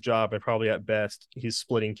 lose his job, and probably at best he's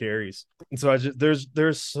splitting carries. And so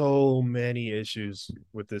there's so many issues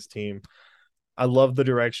with this team. I love the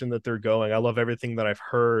direction that they're going. I love everything that I've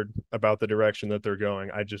heard about the direction that they're going.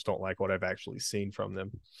 I just don't like what I've actually seen from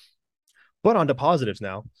them. But on to positives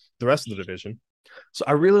now, the rest of the division. So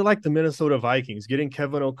I really like the Minnesota Vikings getting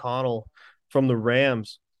Kevin O'Connell from the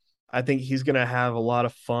Rams. I think he's going to have a lot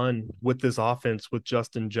of fun with this offense with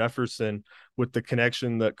Justin Jefferson, with the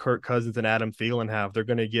connection that Kirk Cousins and Adam Thielen have. They're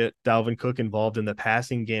going to get Dalvin Cook involved in the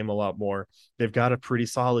passing game a lot more. They've got a pretty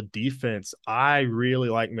solid defense. I really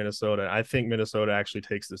like Minnesota. I think Minnesota actually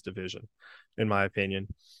takes this division, in my opinion.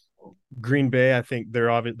 Green Bay, I think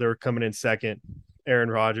they're coming in second.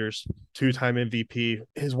 Aaron Rodgers, two-time MVP.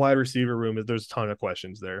 His wide receiver room, there's a ton of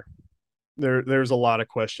questions there. There's a lot of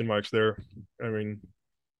question marks there. I mean,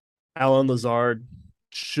 Alan Lazard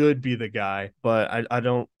should be the guy, but I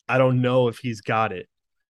don't know if he's got it.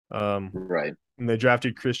 Right. And they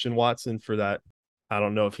drafted Christian Watson for that. I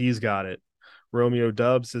don't know if he's got it. Romeo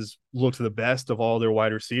Dubs has looked the best of all their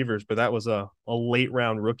wide receivers, but that was a late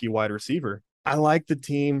round rookie wide receiver. I like the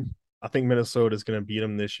team. I think Minnesota is going to beat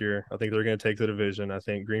them this year. I think they're going to take the division. I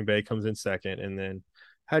think Green Bay comes in second. And then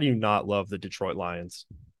how do you not love the Detroit Lions?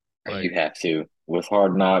 You Like, have to with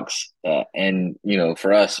Hard Knocks, and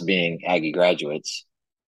for us being Aggie graduates,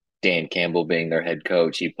 Dan Campbell being their head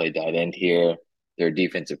coach, he played tight end here. Their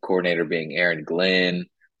defensive coordinator being Aaron Glenn,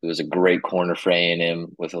 who was a great corner for A&M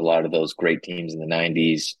with a lot of those great teams in the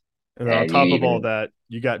 '90s. and then on And you top of all even that,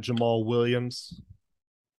 you got Jamal Williams,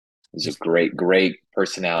 He's a just great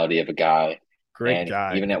personality of a guy. great And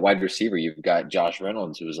guy. even at wide receiver, you've got Josh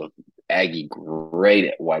Reynolds, who was a Aggie great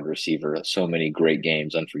at wide receiver. So many great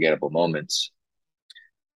games, unforgettable moments.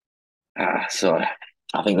 So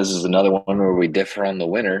I think this is another one where we differ on the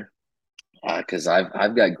winner because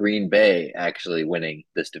I've got Green Bay actually winning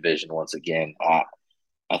this division once again.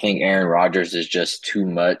 I think Aaron Rodgers is just too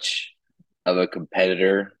much of a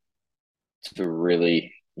competitor to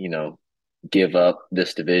really, give up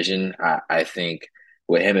this division. I think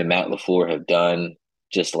what him and Matt LaFleur have done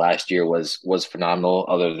just last year was phenomenal.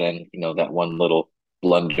 Other than that one little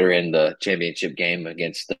blunder in the championship game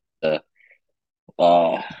against the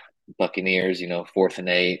uh, Buccaneers, 4th and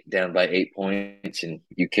 8, down by 8 points, and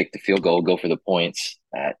you kick the field goal, go for the points.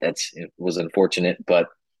 It was unfortunate, but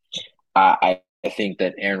I think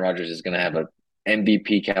that Aaron Rodgers is going to have a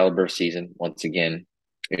MVP caliber season once again.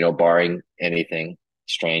 Barring anything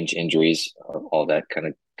strange, injuries, all that kind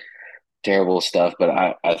of terrible stuff. But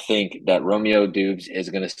I think that Romeo Dubes is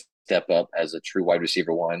going to step up as a true wide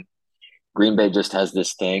receiver one. Green Bay just has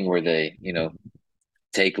this thing where they,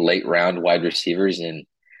 take late round wide receivers and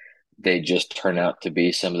they just turn out to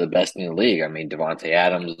be some of the best in the league. I mean, Devontae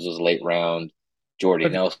Adams was a late round, Jordy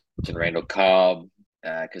But Nelson, Randall Cobb,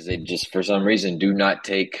 because they just for some reason do not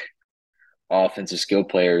take offensive skill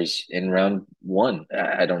players in round one.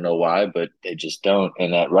 I don't know why, but they just don't.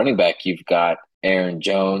 And at running back, you've got Aaron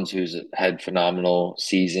Jones, who's had phenomenal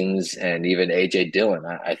seasons, and even AJ Dillon.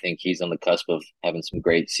 I think he's on the cusp of having some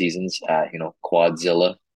great seasons.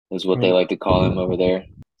 Quadzilla is I what they mean, like to call him over there.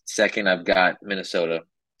 Second, I've got Minnesota.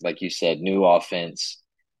 Like you said, new offense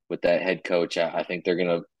with that head coach. I think they're going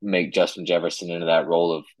to make Justin Jefferson into that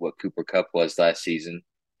role of what Cooper Kupp was last season.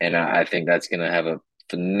 And I think that's going to have a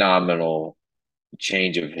phenomenal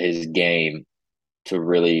change of his game to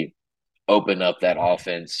really open up that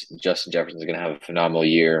offense. Justin Jefferson's going to have a phenomenal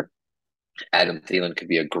year. Adam Thielen could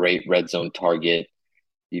be a great red zone target.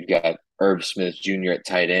 You've got Irv Smith Jr. at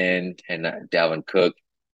tight end and Dalvin Cook.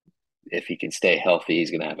 If he can stay healthy, he's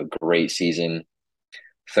going to have a great season.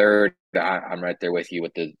 Third, I'm right there with you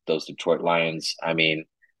with those Detroit Lions. I mean,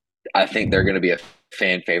 I think they're going to be a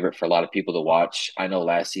fan favorite for a lot of people to watch. I know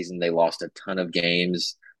last season they lost a ton of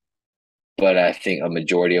games, but I think a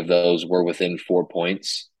majority of those were within 4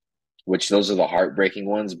 points, which those are the heartbreaking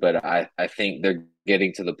ones. But I think they're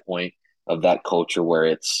getting to the point of that culture where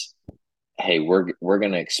it's, hey, we're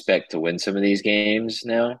gonna expect to win some of these games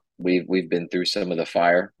now. We've been through some of the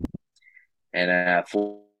fire. And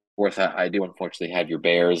fourth, I do unfortunately have your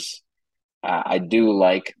Bears. I do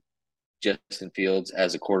like Justin Fields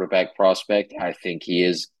as a quarterback prospect. I think he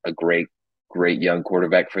is a great young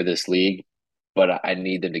quarterback for this league, but I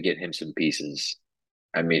need them to get him some pieces.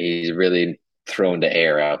 I mean, he's really thrown to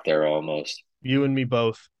air out there almost. you and me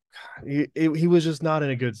both. He was just not in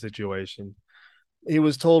a good situation. He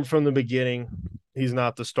was told from the beginning he's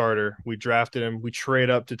not the starter. We drafted him. We trade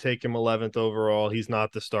up to take him 11th overall. He's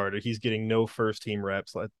not the starter. He's getting no first team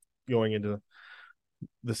reps going into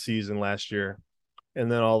the season last year.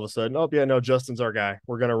 And then all of a sudden, oh yeah, no, Justin's our guy.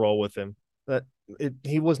 We're gonna roll with him.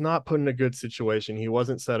 He was not put in a good situation. He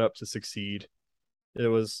wasn't set up to succeed. It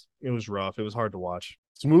was rough. It was hard to watch.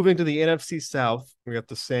 So moving to the NFC South, we got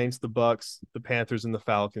the Saints, the Bucks, the Panthers, and the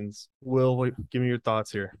Falcons. Will, give me your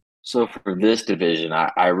thoughts here. So for this division,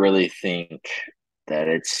 I really think that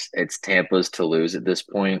it's Tampa's to lose at this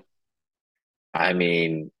point. I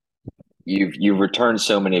mean, you've returned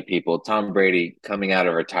so many people. Tom Brady coming out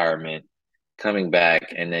of retirement, coming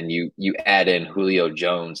back, and then you add in Julio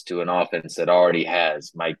Jones to an offense that already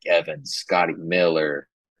has Mike Evans, Scotty Miller.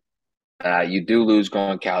 You do lose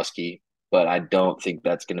Gronkowski, but I don't think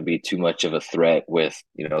that's going to be too much of a threat with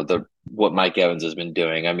the what Mike Evans has been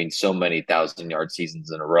doing. I mean, so many 1,000-yard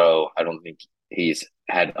seasons in a row. I don't think he's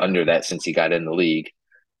had under that since he got in the league.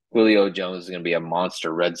 Julio Jones is going to be a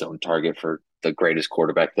monster red zone target for the greatest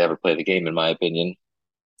quarterback to ever play the game, in my opinion.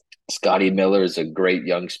 Scotty Miller is a great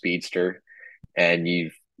young speedster, and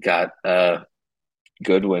you've got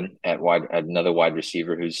Goodwin at another wide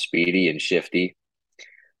receiver who's speedy and shifty.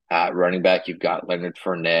 Running back, you've got Leonard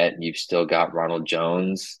Fournette, and you've still got Ronald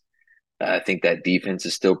Jones. I think that defense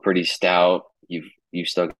is still pretty stout. You've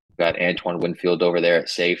still got Antoine Winfield over there at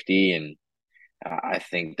safety, and I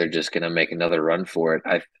think they're just going to make another run for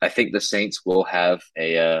it. I think the Saints will have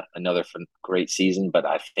another great season, but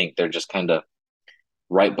I think they're just kind of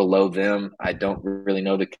right below them. I don't really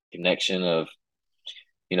know the connection of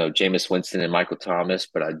Jameis Winston and Michael Thomas,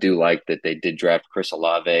 but I do like that they did draft Chris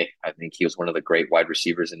Olave. I think he was one of the great wide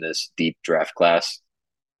receivers in this deep draft class.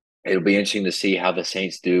 It'll be interesting to see how the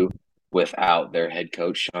Saints do without their head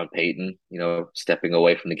coach, Sean Payton, stepping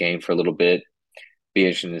away from the game for a little bit. Be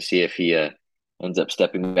interesting to see if he ends up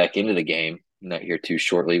stepping back into the game, not here too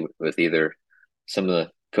shortly, with either some of the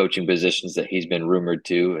coaching positions that he's been rumored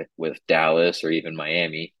to with Dallas or even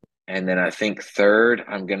Miami. And then I think third,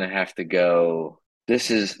 I'm going to have to go.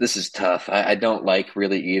 This is tough. I don't like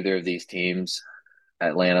really either of these teams,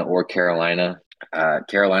 Atlanta or Carolina.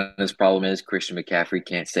 Carolina's problem is Christian McCaffrey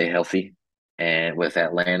can't stay healthy, and with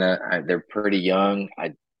Atlanta, they're pretty young.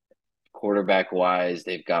 Quarterback wise,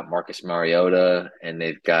 they've got Marcus Mariota and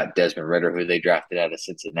they've got Desmond Ritter, who they drafted out of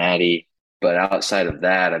Cincinnati. But outside of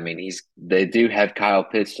that, I mean, they do have Kyle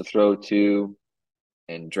Pitts to throw to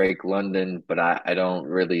and Drake London, but I don't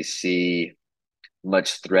really see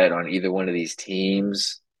much threat on either one of these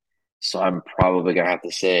teams. So I'm probably gonna have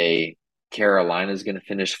to say Carolina's gonna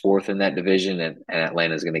finish fourth in that division, and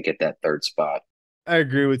Atlanta's gonna get that third spot. I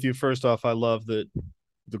agree with you. First off, I love that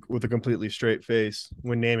with a completely straight face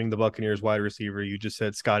when naming the Buccaneers wide receiver, you just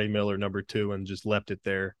said Scotty Miller number 2 and just left it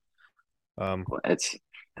there. That's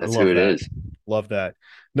I that's who love it that. is. Love that.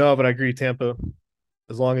 No, but I agree. Tampa,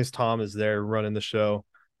 as long as Tom is there running the show,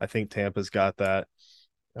 I think Tampa's got that.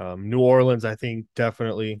 New Orleans, I think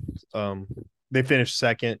definitely they finished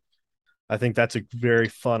second. I think that's a very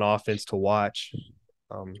fun offense to watch.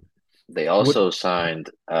 Um, They what also signed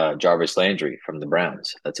Jarvis Landry from the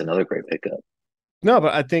Browns. That's another great pickup. No,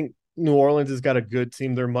 but I think New Orleans has got a good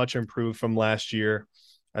team. They're much improved from last year.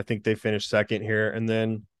 I think they finished second here, and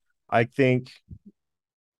then I think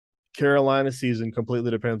Carolina season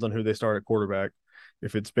completely depends on who they start at quarterback.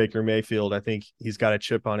 If it's Baker Mayfield, I think he's got a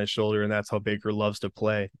chip on his shoulder, and that's how Baker loves to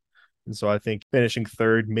play. And so I think finishing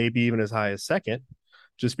third, maybe even as high as second,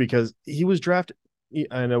 just because he was drafted.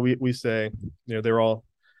 I know we say, they're all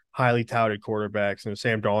highly touted quarterbacks, and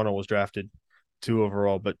Sam Darnold was drafted two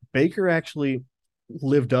overall, but Baker actually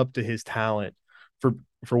lived up to his talent for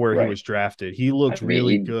for where he Right. was drafted. He I looked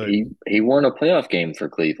really mean, good. he won a playoff game for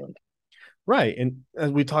Cleveland. Right. And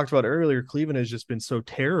as we talked about earlier, Cleveland has just been so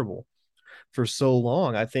terrible for so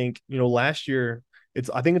long. I think, last year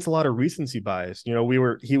I think it's a lot of recency bias.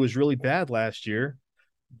 He was really bad last year,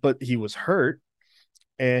 but he was hurt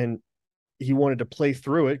and he wanted to play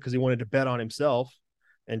through it because he wanted to bet on himself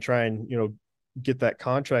and try and, get that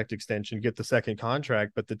contract extension, get the second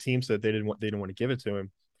contract, but the team said they didn't want to give it to him.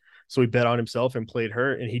 So he bet on himself and played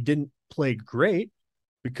hurt and he didn't play great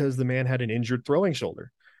because the man had an injured throwing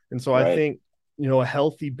shoulder. And so I Right. think, a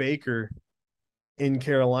healthy Baker in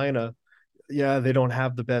Carolina, yeah, they don't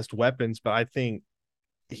have the best weapons, but I think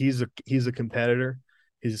he's a competitor.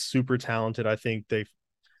 He's super talented. I think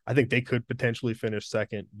they could potentially finish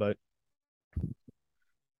second, but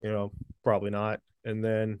you know, probably not. And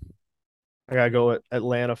then I gotta go at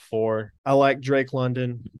Atlanta four. I like Drake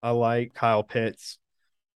London. I like Kyle Pitts.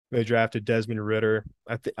 They drafted Desmond Ritter.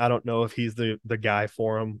 I don't know if he's the guy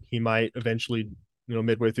for him. He might eventually,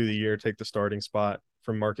 midway through the year, take the starting spot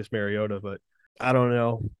from Marcus Mariota, but I don't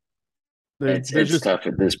know. There's It's just tough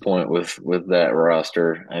at this point with that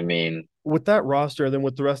roster. I mean, with that roster, and then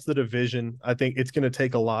with the rest of the division, I think it's going to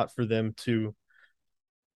take a lot for them to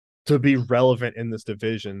be relevant in this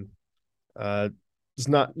division. It's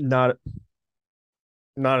not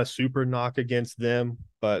a super knock against them,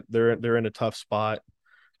 but they're in a tough spot,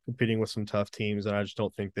 competing with some tough teams, and I just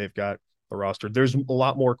don't think they've got the roster. There's a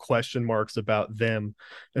lot more question marks about them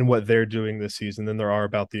and what they're doing this season than there are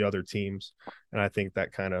about the other teams, and I think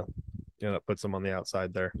that kind of that puts them on the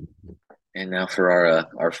outside there. and now for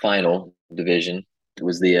our final division, it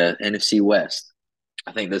was the NFC West.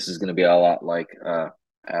 I think this is going to be a lot like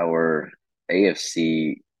our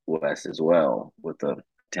AFC West as well, with a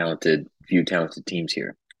few talented teams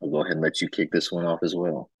here. I'll go ahead and let you kick this one off as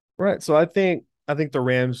well. Right. So I think the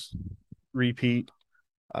Rams repeat.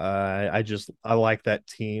 I like that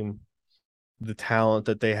team, the talent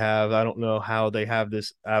that they have. I don't know how they have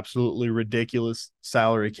this absolutely ridiculous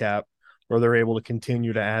salary cap where they're able to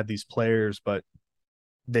continue to add these players, but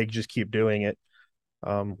they just keep doing it.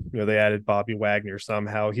 They added Bobby Wagner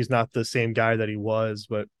somehow. He's not the same guy that he was,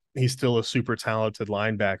 but he's still a super talented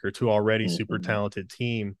linebacker to already super Mm-hmm. talented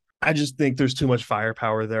team. I just think there's too much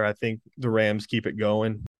firepower there. I think the Rams keep it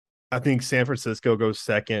going. I think San Francisco goes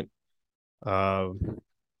second. Uh,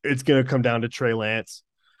 it's going to come down to Trey Lance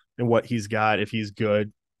and what he's got, if he's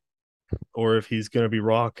good or if he's going to be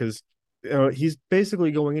raw, because he's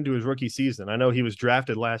basically going into his rookie season. I know he was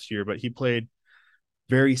drafted last year, but he played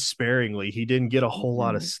very sparingly. He didn't get a whole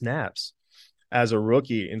lot of Mm-hmm. snaps as a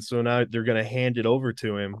rookie. And so now they're going to hand it over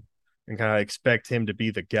to him and kind of expect him to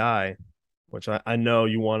be the guy, which I know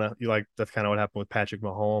you like. That's kind of what happened with Patrick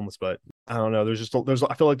Mahomes, but I don't know.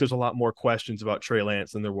 I feel like there's a lot more questions about Trey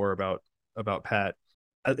Lance than there were about Pat.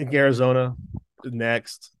 I think Arizona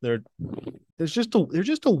next. They're just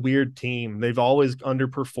a weird team. They've always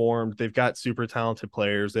underperformed. They've got super talented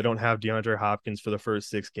players. They don't have DeAndre Hopkins for the first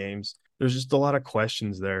 6 games. There's just a lot of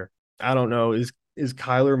questions there. I don't know. Is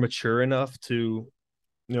Kyler mature enough you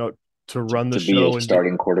know to run the To be a show and be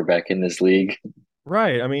starting quarterback in this league.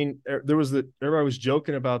 right? I mean, everybody was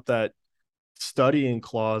joking about that studying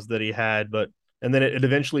clause that he had, but and then it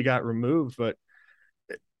eventually got removed. But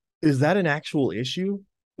is that an actual issue?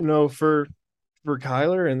 For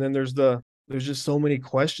Kyler, and then there's just so many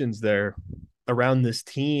questions there around this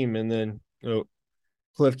team, and then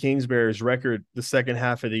Cliff Kingsbury's record the second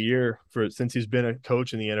half of the year for since he's been a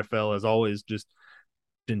coach in the NFL has always just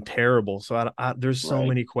been terrible. So there's so Right.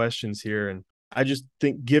 many questions here, and I just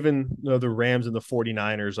think given the Rams and the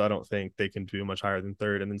 49ers, I don't think they can do much higher than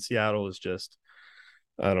third, and then Seattle is just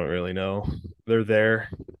I don't really know. They're there.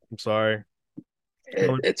 I'm sorry.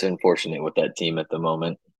 Coming It's unfortunate with that team at the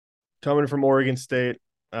moment. coming from Oregon State,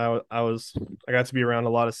 I got to be around a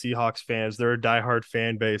lot of Seahawks fans. They're a diehard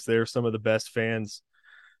fan base. They're some of the best fans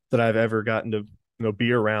that I've ever gotten to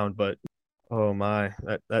be around. But Oh my,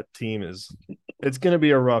 that team is it's going to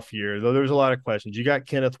be a rough year. Though there's a lot of questions. You got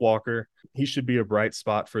Kenneth Walker. He should be a bright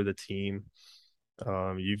spot for the team.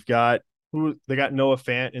 You've got who they got Noah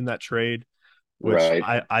Fant in that trade, which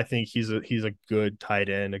Right. I think he's a good tight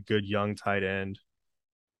end, a good young tight end.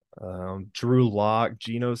 Drew Lock,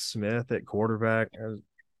 Geno Smith at quarterback,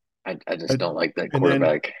 I just don't like that and then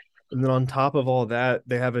quarterback. and then on top of all that,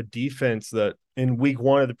 they have a defense that in week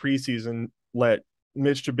one of the preseason let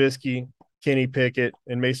Mitch Trubisky, Kenny Pickett,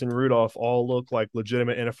 and Mason Rudolph all look like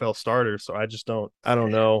legitimate NFL starters. So I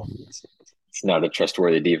don't know. It's not a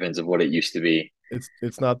trustworthy defense of what it used to be.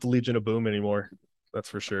 It's not the Legion of Boom anymore. That's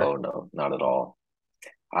for sure. Oh no, not at all.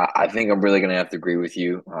 I think I'm really going to have to agree with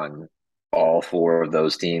you on all four of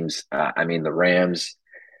those teams. I mean, the Rams,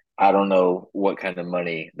 I don't know what kind of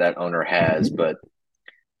money that owner has, but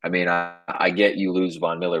I mean, I get you lose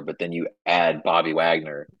Von Miller, but then you add Bobby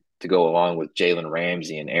Wagner to go along with Jalen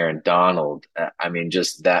Ramsey and Aaron Donald. I mean,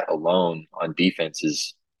 just that alone on defense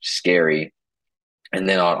is scary. And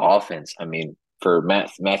then on offense, I mean, for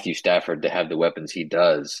Matthew Stafford to have the weapons he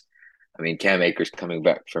does, I mean, Cam Akers coming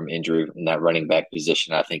back from injury in that running back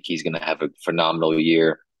position, I think he's going to have a phenomenal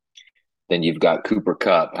year. Then you've got Cooper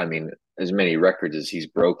Kupp. I mean, as many records as he's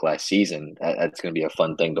broke last season, that's going to be a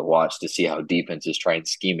fun thing to watch to see how defenses try and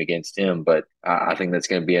scheme against him. But I think that's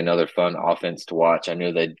going to be another fun offense to watch. I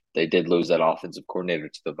know they did lose that offensive coordinator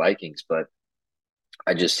to the Vikings, but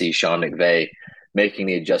I just see Sean McVay making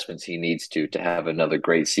the adjustments he needs to have another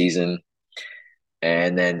great season.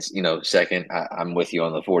 And then, second, I'm with you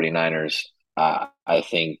on the 49ers. I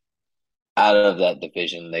think out of that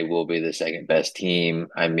division, they will be the second best team.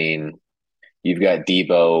 I mean, you've got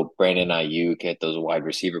Debo, Brandon Ayuk at those wide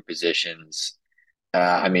receiver positions.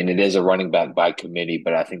 I mean, it is a running back by committee,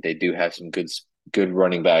 but I think they do have some good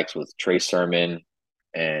running backs with Trey Sermon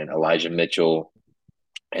and Elijah Mitchell.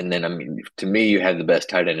 And then, I mean, to me, you have the best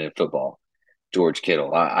tight end in football, George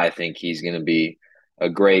Kittle. I think he's going to be a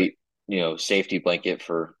great, safety blanket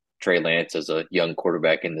for Trey Lance as a young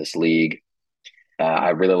quarterback in this league. I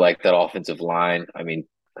really like that offensive line. I mean,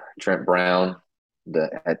 Trent Brown, the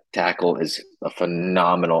at tackle, is a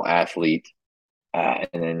phenomenal athlete. And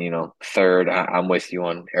then, third, I'm with you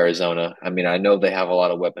on Arizona. I mean, I know they have a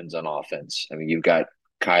lot of weapons on offense. I mean, you've got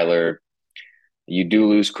Kyler. You do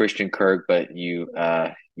lose Christian Kirk, but you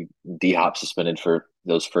D Hop suspended for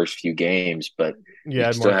those first few games, but You you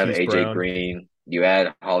had still have Marquise AJ Brown. Green. You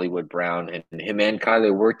add Hollywood Brown, and him and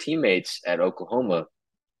Kyler were teammates at Oklahoma,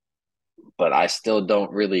 but I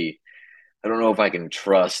don't know if I can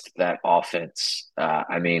trust that offense.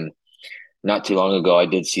 I mean, not too long ago, I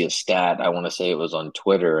did see a stat. I want to say it was on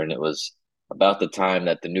Twitter, and it was about the time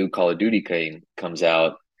that the new Call of Duty game comes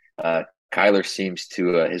out. Uh, Kyler seems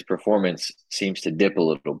to his performance seems to dip a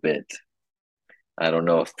little bit. I don't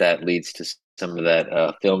know if that leads to some of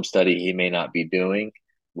that film study he may not be doing,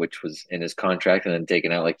 which was in his contract and then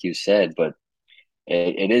taken out, like you said. But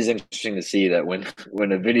it is interesting to see that when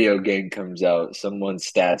when a video game comes out, someone's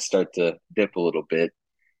stats start to dip a little bit.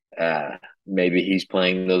 Maybe he's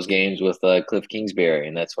playing those games with Cliff Kingsbury,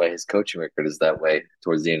 and that's why his coaching record is that way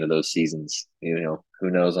towards the end of those seasons. Who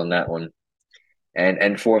knows on that one.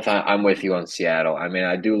 And fourth, I'm with you on Seattle. I mean,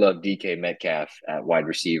 I do love DK Metcalf at wide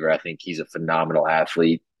receiver. I think he's a phenomenal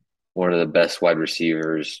athlete, one of the best wide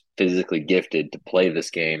receivers, physically gifted to play this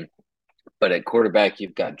game. But at quarterback,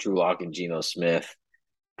 you've got Drew Lock and Geno Smith.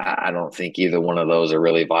 I don't think either one of those are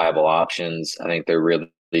really viable options. I think they're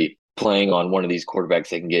really playing on one of these quarterbacks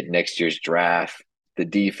they can get next year's draft. The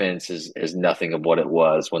defense is nothing of what it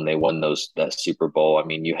was when they won that Super Bowl. I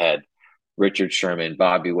mean, you had Richard Sherman,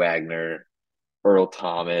 Bobby Wagner, Earl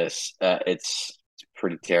Thomas. It's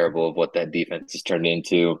pretty terrible of what that defense has turned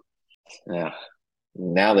into. Yeah.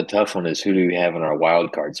 Now the tough one is who do we have in our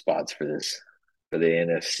wild card spots for the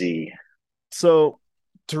NFC? So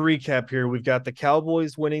to recap here, we've got the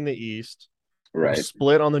Cowboys winning the East. We're Right.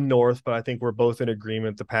 split on the North, but I think we're both in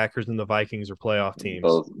agreement. The Packers and the Vikings are playoff teams.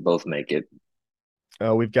 Both make it.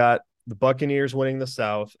 We've got the Buccaneers winning the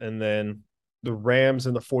South, and then the Rams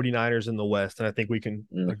and the 49ers in the West. And I think we can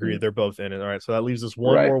agree Mm-hmm. they're both in it. All right. So that leaves us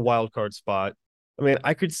one Right. more wild card spot. I mean,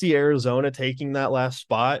 I could see Arizona taking that last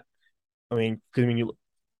spot.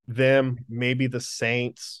 Them, maybe the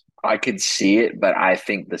Saints. I could see it, but I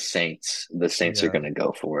think the Saints are Yeah. going to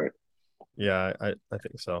go for it Yeah, I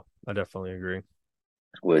think so. I definitely agree.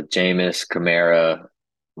 with Jameis, Kamara,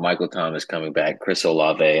 Michael Thomas coming back, Chris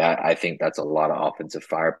Olave. I think that's a lot of offensive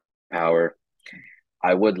firepower.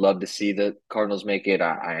 I would love to see the Cardinals make it.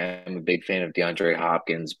 I am a big fan of DeAndre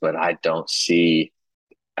Hopkins, but I don't see.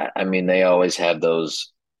 I mean, they always have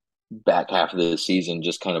those back half of the season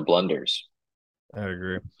just kind of blunders. I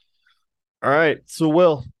agree. All right. So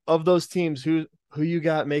Will, of those teams, who you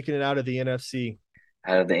got making it out of the NFC?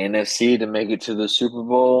 Out of the NFC to make it to the Super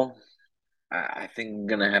Bowl, I think I'm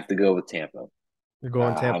gonna have to go with Tampa. You're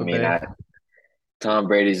going I Tampa mean, Bay. Tom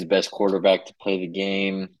Brady's the best quarterback to play the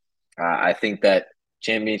game. I think that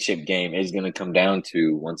championship game is going to come down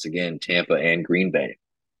to once again Tampa and Green Bay.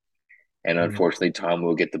 And Hmm. unfortunately, Tom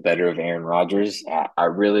will get the better of Aaron Rodgers. I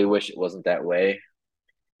really wish it wasn't that way,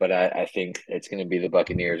 but I think it's going to be the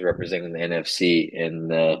Buccaneers representing the NFC in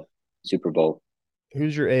the Super Bowl.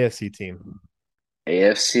 Who's your AFC team?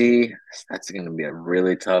 AFC, that's going to be a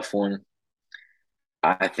really tough one.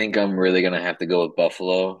 I think I'm really going to have to go with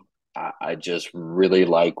Buffalo. I just really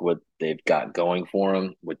like what they've got going for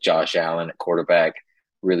them with Josh Allen at quarterback,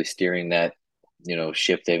 really steering that,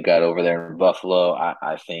 ship they've got over there in Buffalo.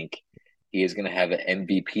 I think he is going to have an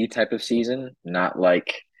MVP type of season, not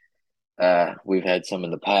like we've had some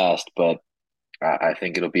in the past, but I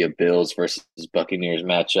think it'll be a Bills versus Buccaneers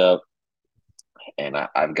matchup. And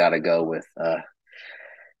I've got to go with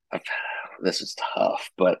I've, this is tough,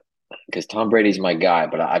 but because Tom Brady's my guy,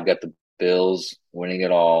 but I've got the Bills winning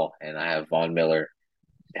it all, and I have Von Miller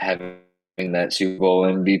having that Super Bowl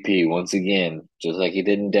MVP once again, just like he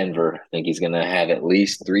did in Denver. I think he's going to have at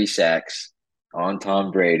least 3 sacks on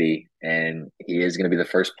Tom Brady, and he is going to be the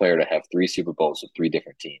first player to have 3 Super Bowls with 3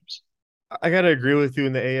 different teams. I gotta agree with you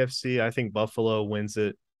in the AFC. I think Buffalo wins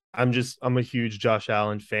it. I'm a huge Josh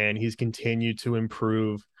Allen fan. He's continued to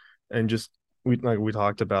improve and just we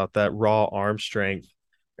talked about that raw arm strength.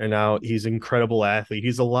 And now he's an incredible athlete.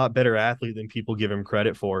 He's a lot better athlete than people give him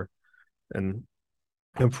credit for. And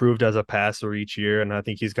improved as a passer each year. And I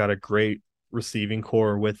think he's got a great receiving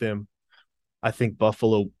core with him. I think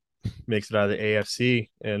Buffalo makes it out of the AFC.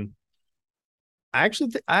 And I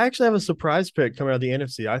actually have a surprise pick coming out of the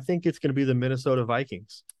NFC. I think it's going to be the Minnesota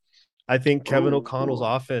Vikings. I think Kevin Oh, O'Connell's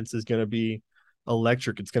offense is going to be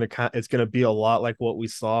electric. It's going to be a lot like what we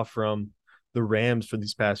saw from the Rams for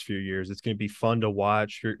these past few years. It's going to be fun to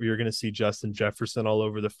watch. You're going to see Justin Jefferson all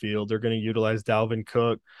over the field. They're going to utilize Dalvin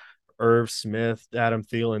Cook, Irv Smith, Adam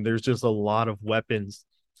Thielen. There's just a lot of weapons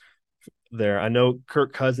there. I know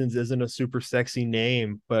Kirk Cousins isn't a super sexy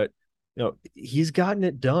name, but he's gotten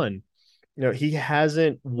it done. He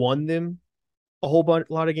hasn't won them a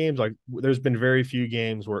lot of games. Like there's been very few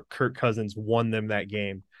games where Kirk Cousins won them that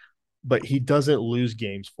game, but he doesn't lose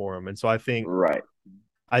games for him. And so right.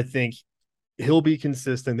 I think he'll be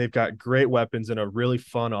consistent. They've got great weapons and a really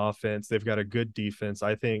fun offense. They've got a good defense.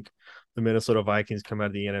 I think the Minnesota Vikings come out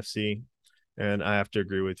of the NFC, and I have to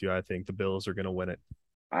agree with you. I think the Bills are going to win it.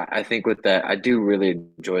 I think with that, I do really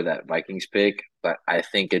enjoy that Vikings pick, but I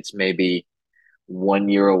think it's maybe 1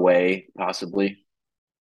 year away, possibly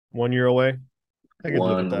 1 year away. I could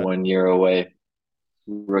live with that. 1 year away.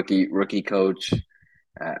 Rookie coach,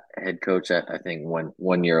 head coach. I think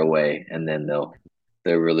 1 year away, and then they'll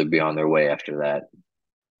really be on their way after that.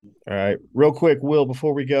 All right. Real quick, Will,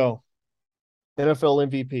 before we go, NFL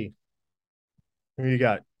MVP. Who you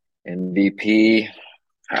got? MVP.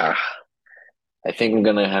 Ah, I think I'm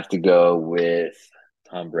gonna have to go with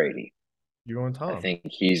Tom Brady. You going I Tom? think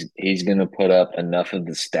he's gonna put up enough of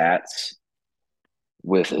the stats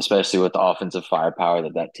with especially with the offensive firepower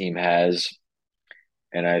that team has,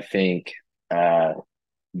 and I think that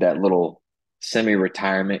little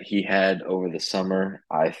semi-retirement he had over the summer,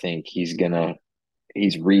 I think he's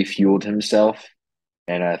refueled himself,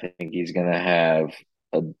 and I think he's gonna have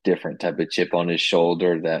a different type of chip on his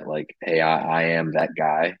shoulder that like, hey, I am that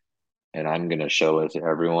guy, and I'm gonna show it to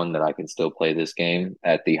everyone that I can still play this game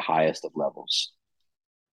at the highest of levels.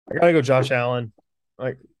 I gotta go Josh Allen.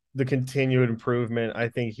 Like the continued improvement. I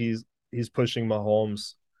think he's pushing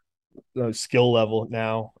Mahomes' skill level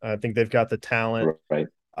now. I think they've got the talent. Right.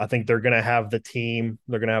 I think they're gonna have the team.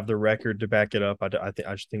 They're gonna have the record to back it up. I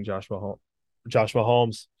just think Josh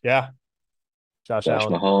Mahomes. Yeah, Josh Josh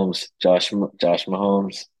Allen. Mahomes, Josh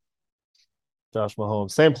Mahomes, Josh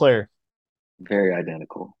Mahomes. Same player. very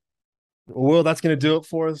identical. Well, that's gonna do it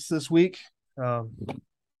for us this week. Um,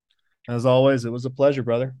 as always, it was a pleasure,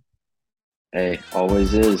 brother. Hey,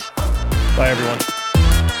 always is. Bye, everyone.